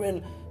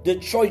conquering the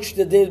church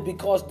today,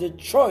 because the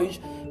church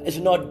is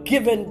not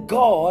giving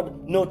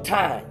God no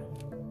time.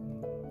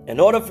 In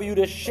order for you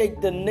to shake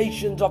the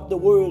nations of the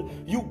world,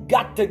 you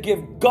got to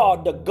give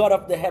God, the God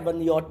of the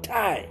heaven, your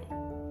time.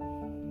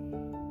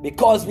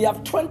 Because we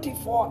have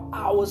 24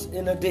 hours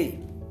in a day.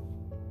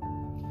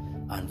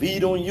 And we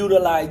don't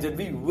utilize it.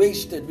 We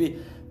waste it.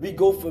 We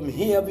go from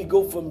here, we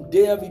go from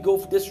there, we go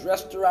to this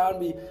restaurant,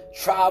 we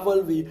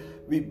travel,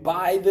 we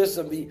buy this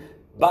and we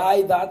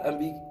buy that, and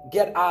we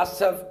get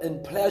ourselves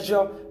in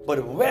pleasure.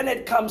 But when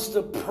it comes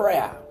to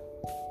prayer,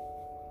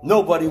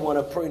 nobody want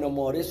to pray no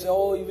more. They say,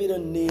 oh, we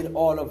don't need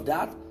all of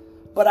that.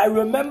 But I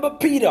remember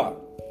Peter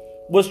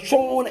was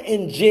thrown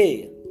in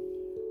jail.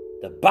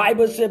 The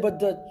Bible said, but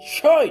the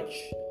church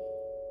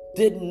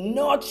did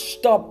not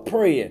stop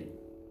praying.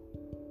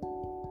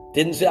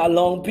 Didn't say how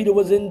long Peter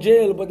was in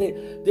jail, but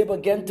they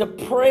began to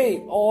pray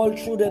all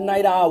through the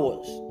night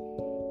hours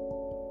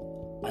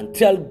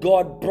until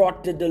God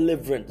brought the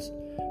deliverance.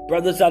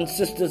 Brothers and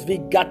sisters, we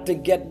got to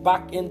get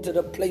back into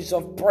the place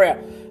of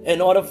prayer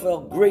in order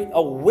for a great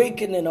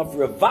awakening of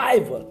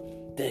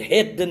revival to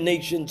hit the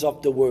nations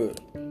of the world.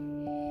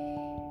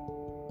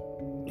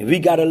 We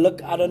got to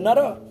look at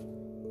another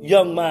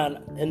young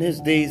man in his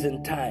days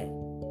and time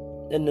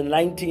in the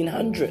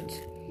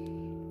 1900s.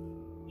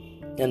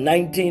 In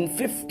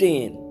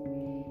 1915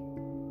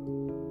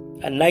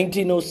 and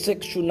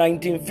 1906 to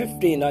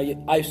 1915,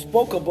 I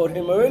spoke about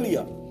him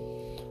earlier.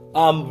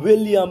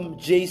 William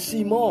J.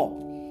 Seymour.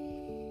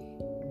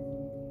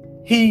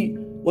 He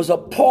was a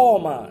poor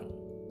man,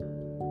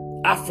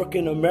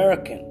 African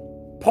American,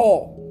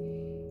 poor.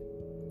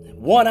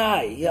 One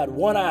eye, he had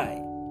one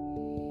eye.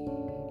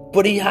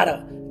 But he had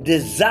a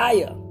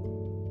desire.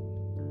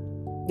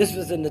 This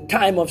was in the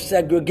time of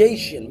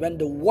segregation, when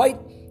the white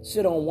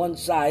sit on one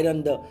side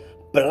and the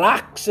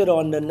black sit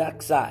on the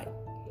next side.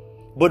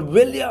 But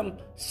William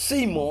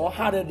Seymour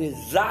had a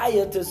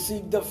desire to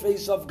seek the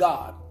face of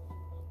God.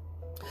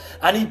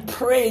 And he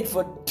prayed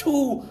for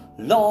 2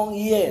 long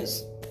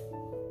years.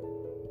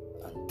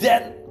 And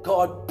then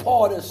God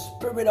poured the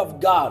Spirit of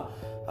God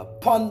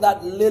upon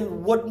that little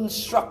wooden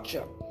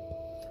structure.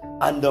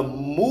 And the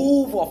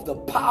move of the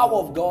power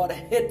of God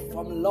hit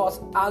from Los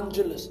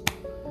Angeles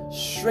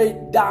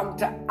straight down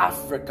to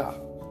Africa.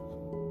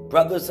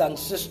 Brothers and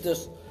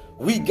sisters,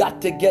 we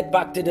got to get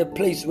back to the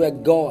place where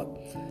God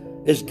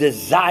is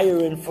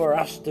desiring for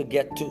us to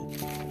get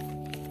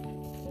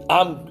to.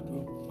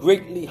 I'm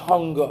greatly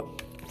hunger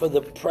for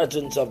the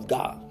presence of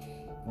God.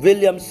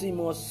 William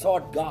Seymour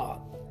sought God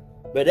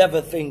with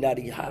everything that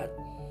he had.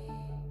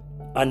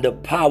 And the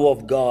power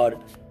of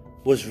God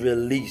was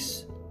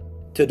released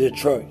to the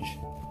church.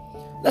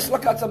 Let's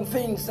look at some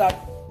things that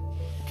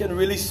can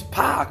really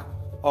spark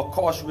or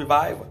cause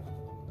revival.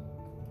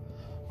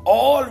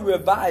 All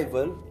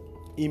revival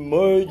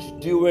emerged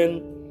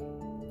during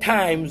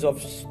times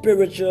of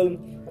spiritual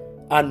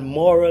and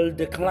moral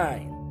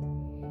decline,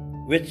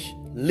 which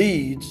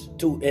leads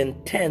to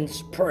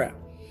intense prayer.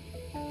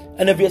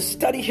 And if you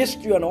study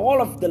history on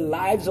all of the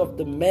lives of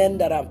the men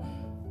that have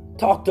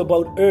talked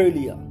about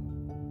earlier.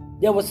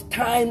 There was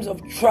times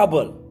of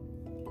trouble,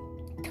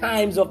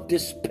 times of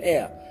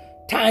despair,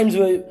 times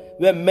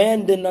where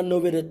men did not know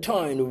where to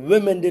turn,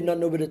 women did not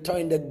know where to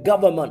turn, the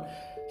government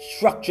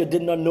structure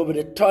did not know where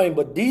to turn,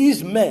 but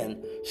these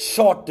men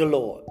sought the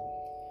Lord.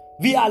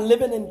 We are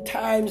living in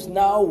times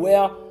now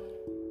where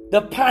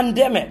the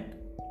pandemic,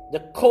 the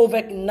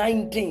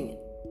COVID-19,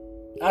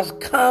 has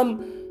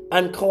come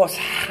and caused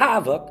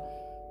havoc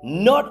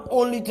not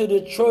only to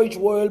the church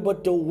world,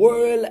 but the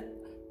world,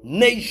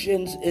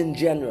 nations in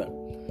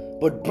general.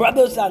 But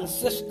brothers and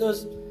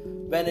sisters,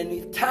 when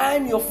any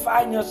time you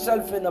find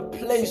yourself in a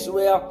place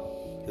where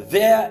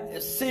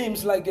there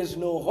seems like there's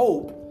no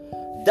hope,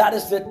 that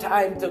is the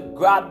time to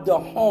grab the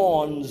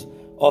horns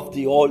of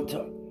the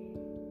altar.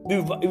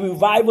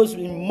 Revivals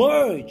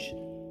emerge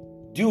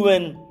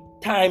during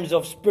times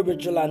of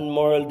spiritual and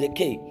moral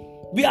decay.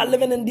 We are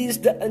living in these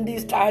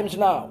times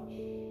now,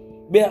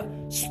 where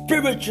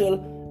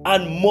spiritual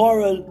and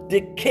moral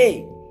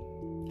decay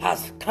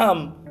has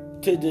come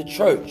to the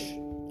church,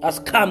 has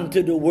come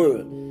to the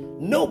world.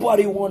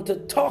 Nobody wants to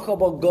talk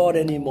about God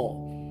anymore.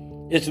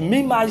 It's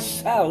me,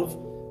 myself,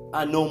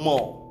 and no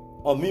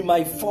more. Or me,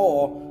 my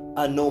four,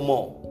 and no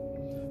more.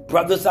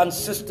 Brothers and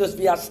sisters,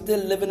 we are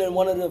still living in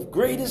one of the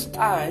greatest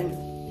times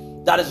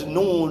that is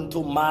known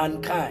to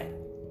mankind.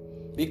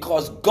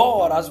 Because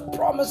God has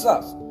promised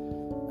us.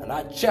 And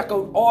I check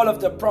out all of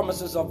the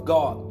promises of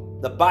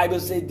God. The Bible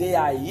says they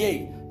are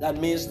yea. That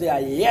means they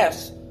are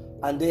yes,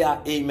 and they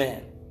are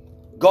amen.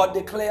 God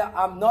declare,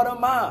 I'm not a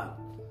man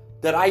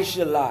that I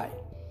shall lie,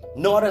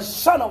 nor a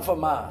son of a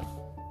man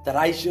that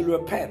I shall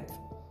repent.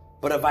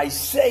 But if I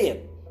say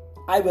it,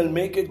 I will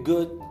make it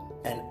good,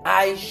 and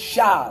I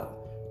shall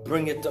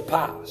bring it to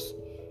pass.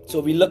 So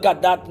we look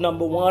at that.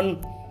 Number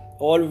one,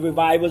 all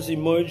revivals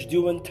emerge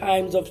during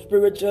times of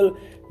spiritual,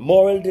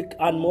 moral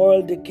and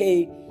moral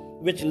decay,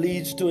 which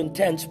leads to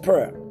intense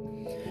prayer.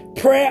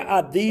 Prayer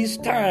at these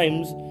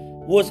times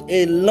was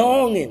a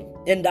longing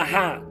in the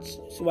hearts.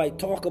 So I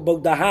talked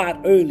about the heart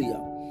earlier,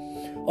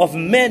 of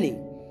many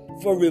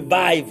for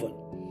revival.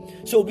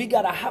 So we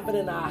got to have it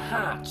in our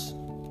hearts.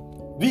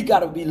 We got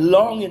to be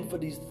longing for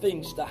these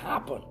things to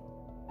happen.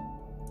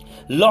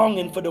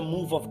 Longing for the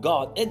move of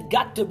God. It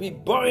got to be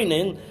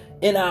burning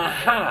in our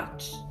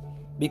hearts,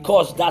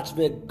 because that's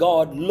where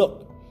God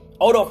looked.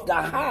 Out of the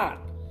heart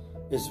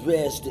is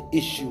where's the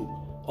issue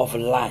of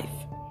life.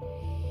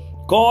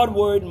 God's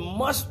word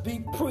must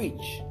be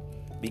preached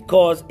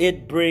because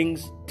it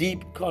brings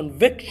deep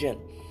conviction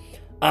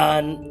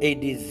and a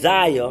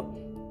desire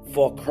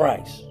for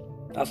Christ.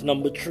 That's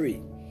number 3.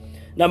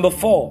 Number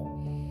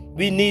 4,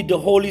 we need the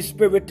Holy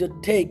Spirit to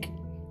take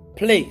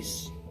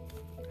place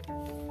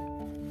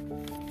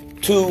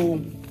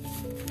to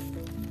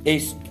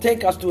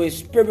take us to a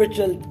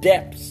spiritual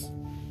depths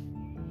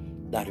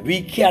that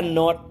we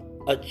cannot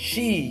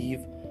achieve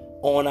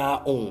on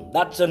our own.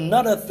 That's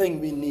another thing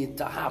we need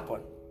to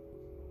happen.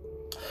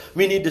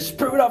 We need the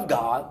Spirit of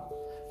God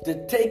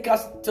to take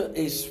us to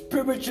a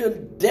spiritual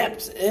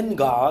depths in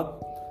God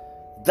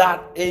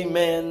that,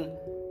 amen,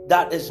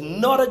 that is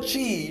not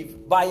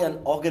achieved by an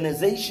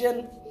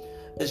organization,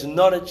 is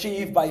not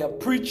achieved by a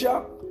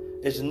preacher,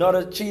 is not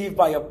achieved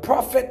by a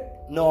prophet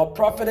nor a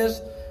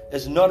prophetess,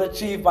 is not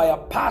achieved by a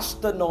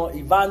pastor nor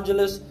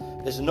evangelist,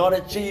 is not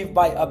achieved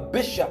by a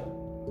bishop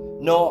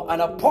nor an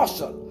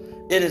apostle.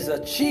 It is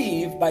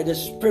achieved by the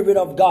Spirit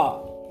of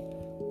God.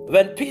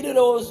 When Peter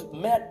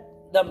met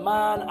the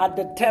man at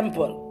the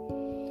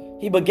temple,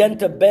 he began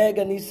to beg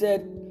and he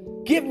said,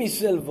 give me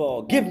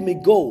silver, give me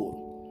gold.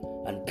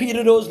 And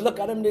Peter looked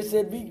at him, they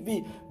said,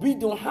 we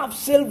don't have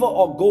silver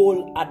or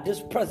gold at this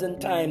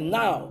present time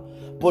now,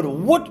 but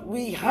what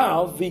we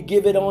have, we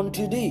give it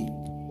unto thee.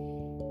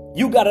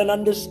 You got to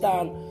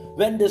understand,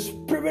 when the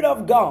Spirit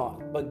of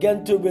God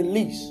began to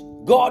release,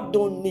 God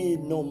don't need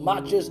no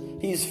matches.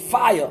 He's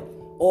fire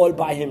all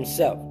by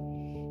himself.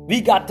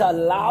 We got to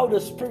allow the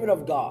Spirit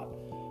of God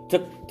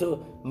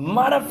to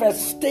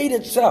manifestate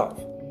itself,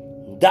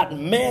 that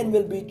man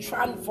will be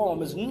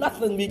transformed. There's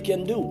nothing we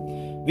can do.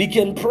 We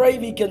can pray,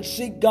 we can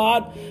seek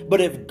God,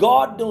 but if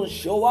God don't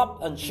show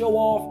up and show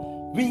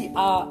off, we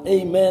are,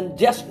 amen,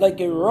 just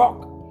like a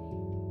rock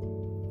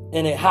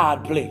in a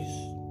hard place.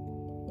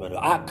 But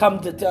I come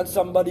to tell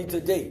somebody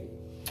today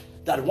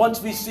that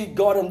once we seek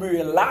God and we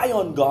rely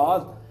on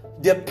God,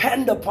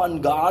 depend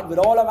upon God with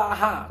all of our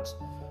hearts,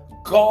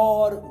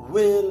 God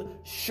will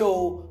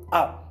show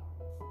up.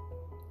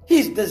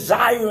 He's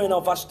desiring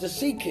of us to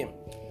seek him.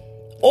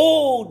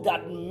 Oh,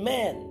 that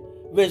men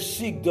will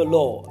seek the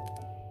Lord.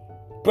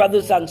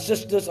 Brothers and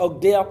sisters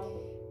out there,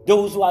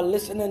 those who are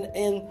listening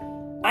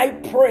in, I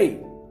pray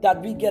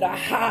that we get a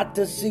heart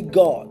to seek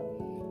God,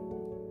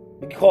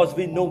 because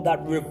we know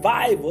that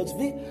revivals,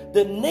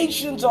 the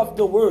nations of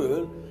the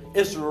world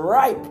is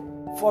ripe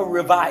for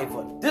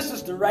revival. This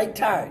is the right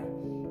time.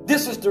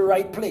 This is the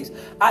right place.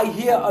 I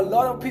hear a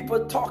lot of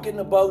people talking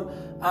about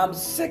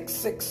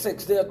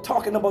 666. They're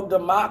talking about the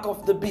mark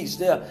of the beast.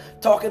 They're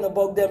talking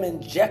about them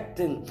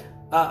injecting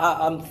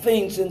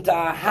things into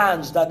our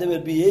hands that they will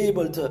be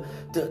able to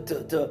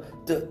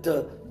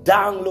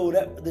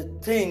download the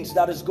things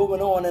that is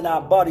going on in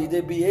our body.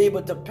 They'll be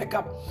able to pick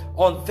up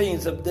on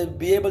things. They'll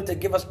be able to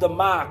give us the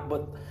mark.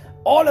 But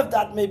all of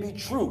that may be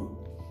true.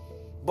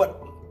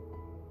 But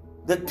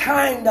the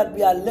time that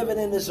we are living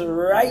in is the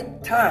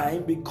right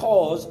time,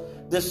 because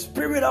the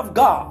Spirit of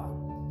God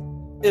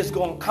is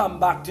going to come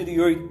back to the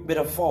earth with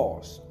a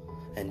force.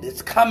 And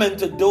it's coming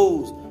to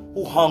those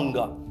who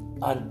hunger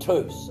and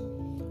thirst.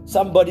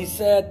 Somebody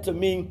said to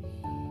me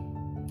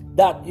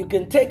that you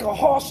can take a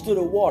horse to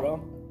the water,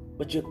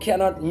 but you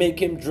cannot make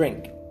him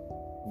drink.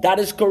 That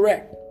is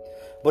correct.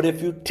 But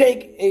if you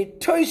take a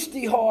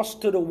thirsty horse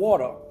to the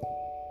water,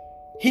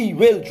 he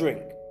will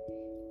drink.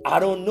 I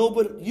don't know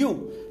about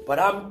you, but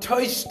I'm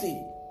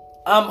thirsty.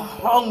 I'm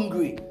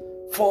hungry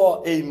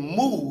for a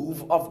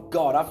move of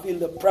God. I feel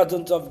the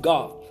presence of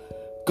God.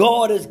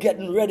 God is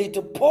getting ready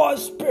to pour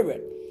His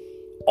Spirit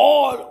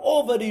all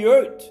over the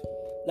earth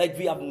like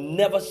we have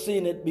never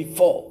seen it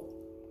before.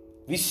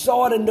 We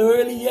saw it in the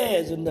early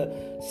years, in the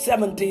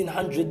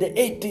 1700s, the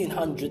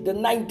 1800s, the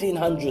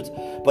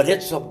 1900s, but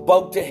it's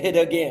about to hit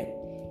again,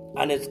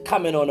 and it's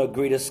coming on a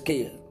greater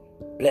scale.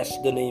 Bless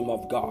the name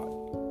of God.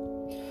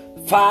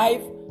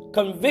 5,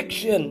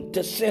 conviction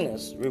to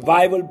sinners.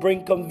 Revival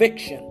bring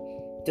conviction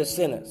to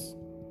sinners.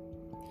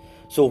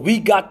 So we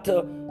got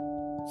to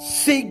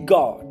seek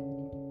God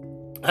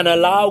and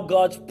allow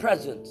God's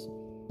presence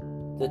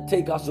to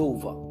take us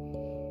over.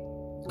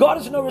 God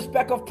is no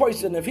respect of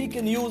person. If He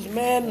can use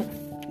men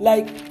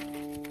like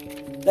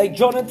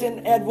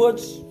Jonathan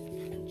Edwards,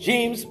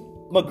 James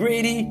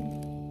McGrady,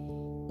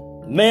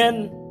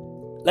 men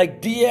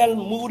like D.L.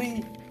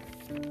 Moody,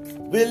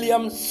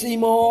 William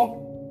Seymour,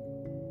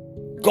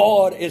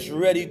 God is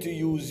ready to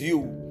use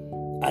you,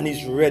 and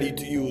He's ready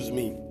to use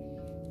me.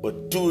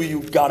 But do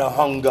you got a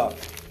hunger?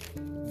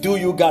 Do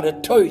you got a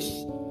thirst?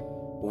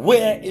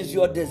 Where is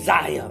your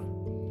desire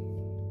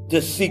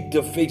to seek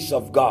the face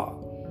of God?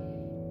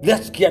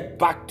 Let's get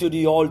back to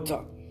the altar.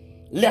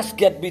 Let's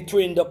get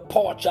between the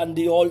porch and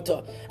the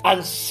altar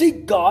and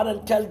seek God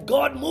and tell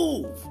God,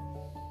 move.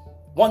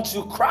 Once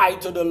you cry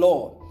to the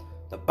Lord,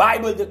 the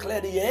Bible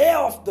declares the ear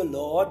of the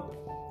Lord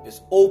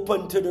is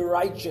open to the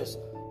righteous.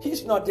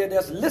 He's not there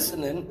just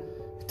listening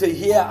to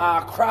hear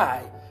our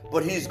cry,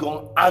 but He's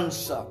going to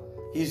answer.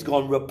 He's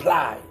going to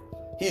reply.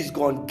 He's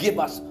going to give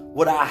us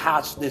what our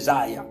hearts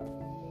desire.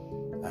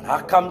 And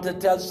I come to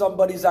tell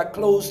somebody as I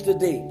close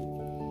today,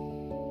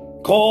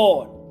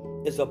 God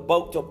is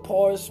about to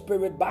pour His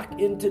Spirit back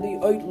into the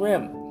earth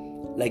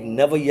realm like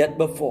never yet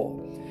before.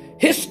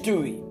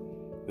 History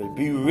will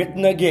be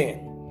written again.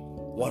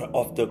 One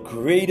of the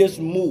greatest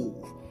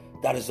moves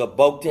that is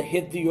about to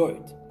hit the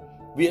earth.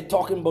 We are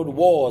talking about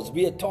wars.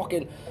 We are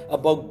talking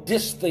about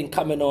this thing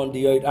coming on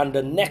the earth and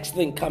the next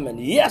thing coming.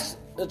 Yes,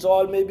 it's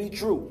all may be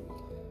true.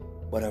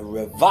 But a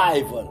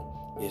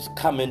revival is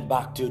coming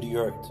back to the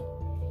earth.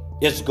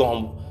 It's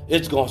going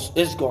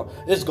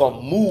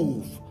to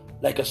move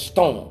like a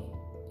stone.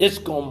 It's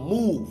going to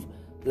move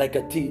like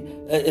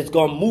it's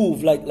going to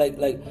move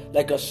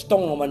like a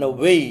storm and a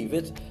wave.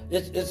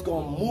 It's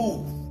going to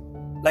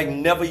move like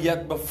never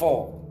yet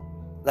before,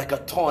 like a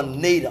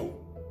tornado.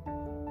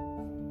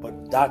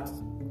 But that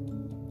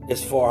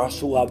is for us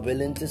who are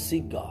willing to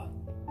seek God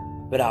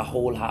with our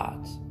whole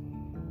hearts.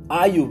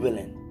 Are you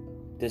willing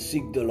to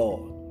seek the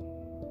Lord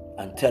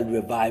until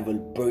revival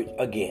birth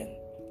again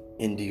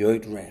in the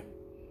earth realm?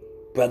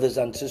 Brothers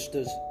and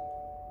sisters,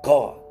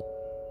 God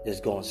is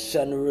going to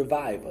send a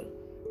revival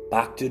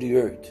back to the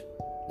earth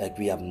like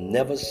we have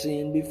never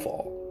seen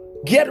before.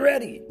 Get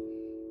ready.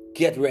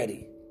 Get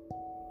ready.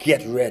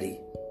 Get ready.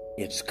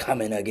 It's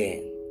coming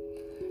again.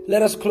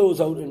 Let us close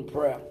out in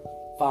prayer.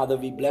 Father,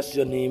 we bless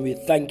your name. We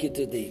thank you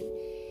today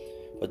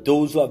for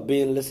those who have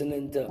been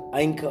listening to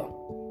Anchor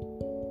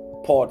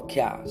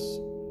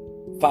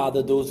podcast.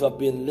 Father, those who have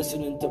been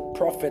listening to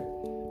Prophet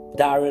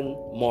Darren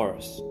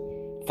Morris.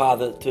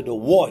 Father, to the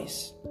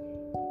voice.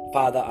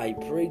 Father, I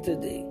pray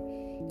today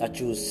that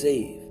you will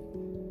save.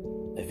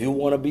 If you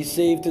want to be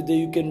saved today,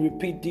 you can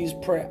repeat these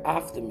prayers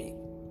after me.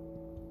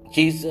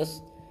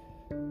 Jesus,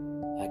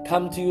 I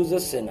come to you as a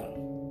sinner.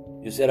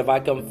 You said if I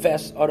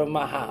confess out of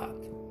my heart,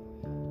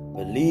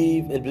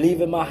 believe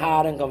in my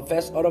heart and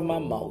confess out of my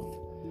mouth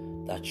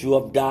that you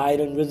have died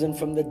and risen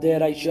from the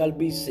dead, I shall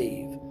be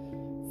saved.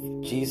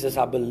 Jesus,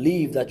 I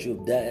believe that you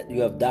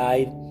have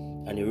died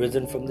and you're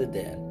risen from the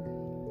dead.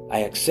 I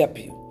accept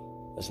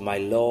you as my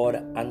Lord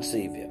and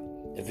Savior.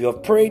 If you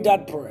have prayed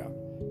that prayer,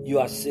 you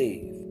are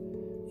saved.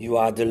 You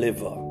are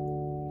delivered.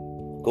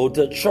 Go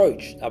to a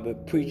church that will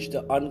preach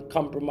the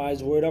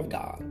uncompromised word of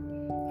God,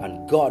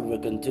 and God will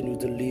continue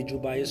to lead you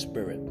by His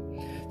Spirit.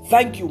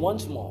 Thank you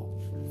once more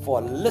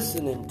for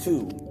listening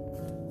to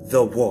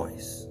The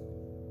Voice.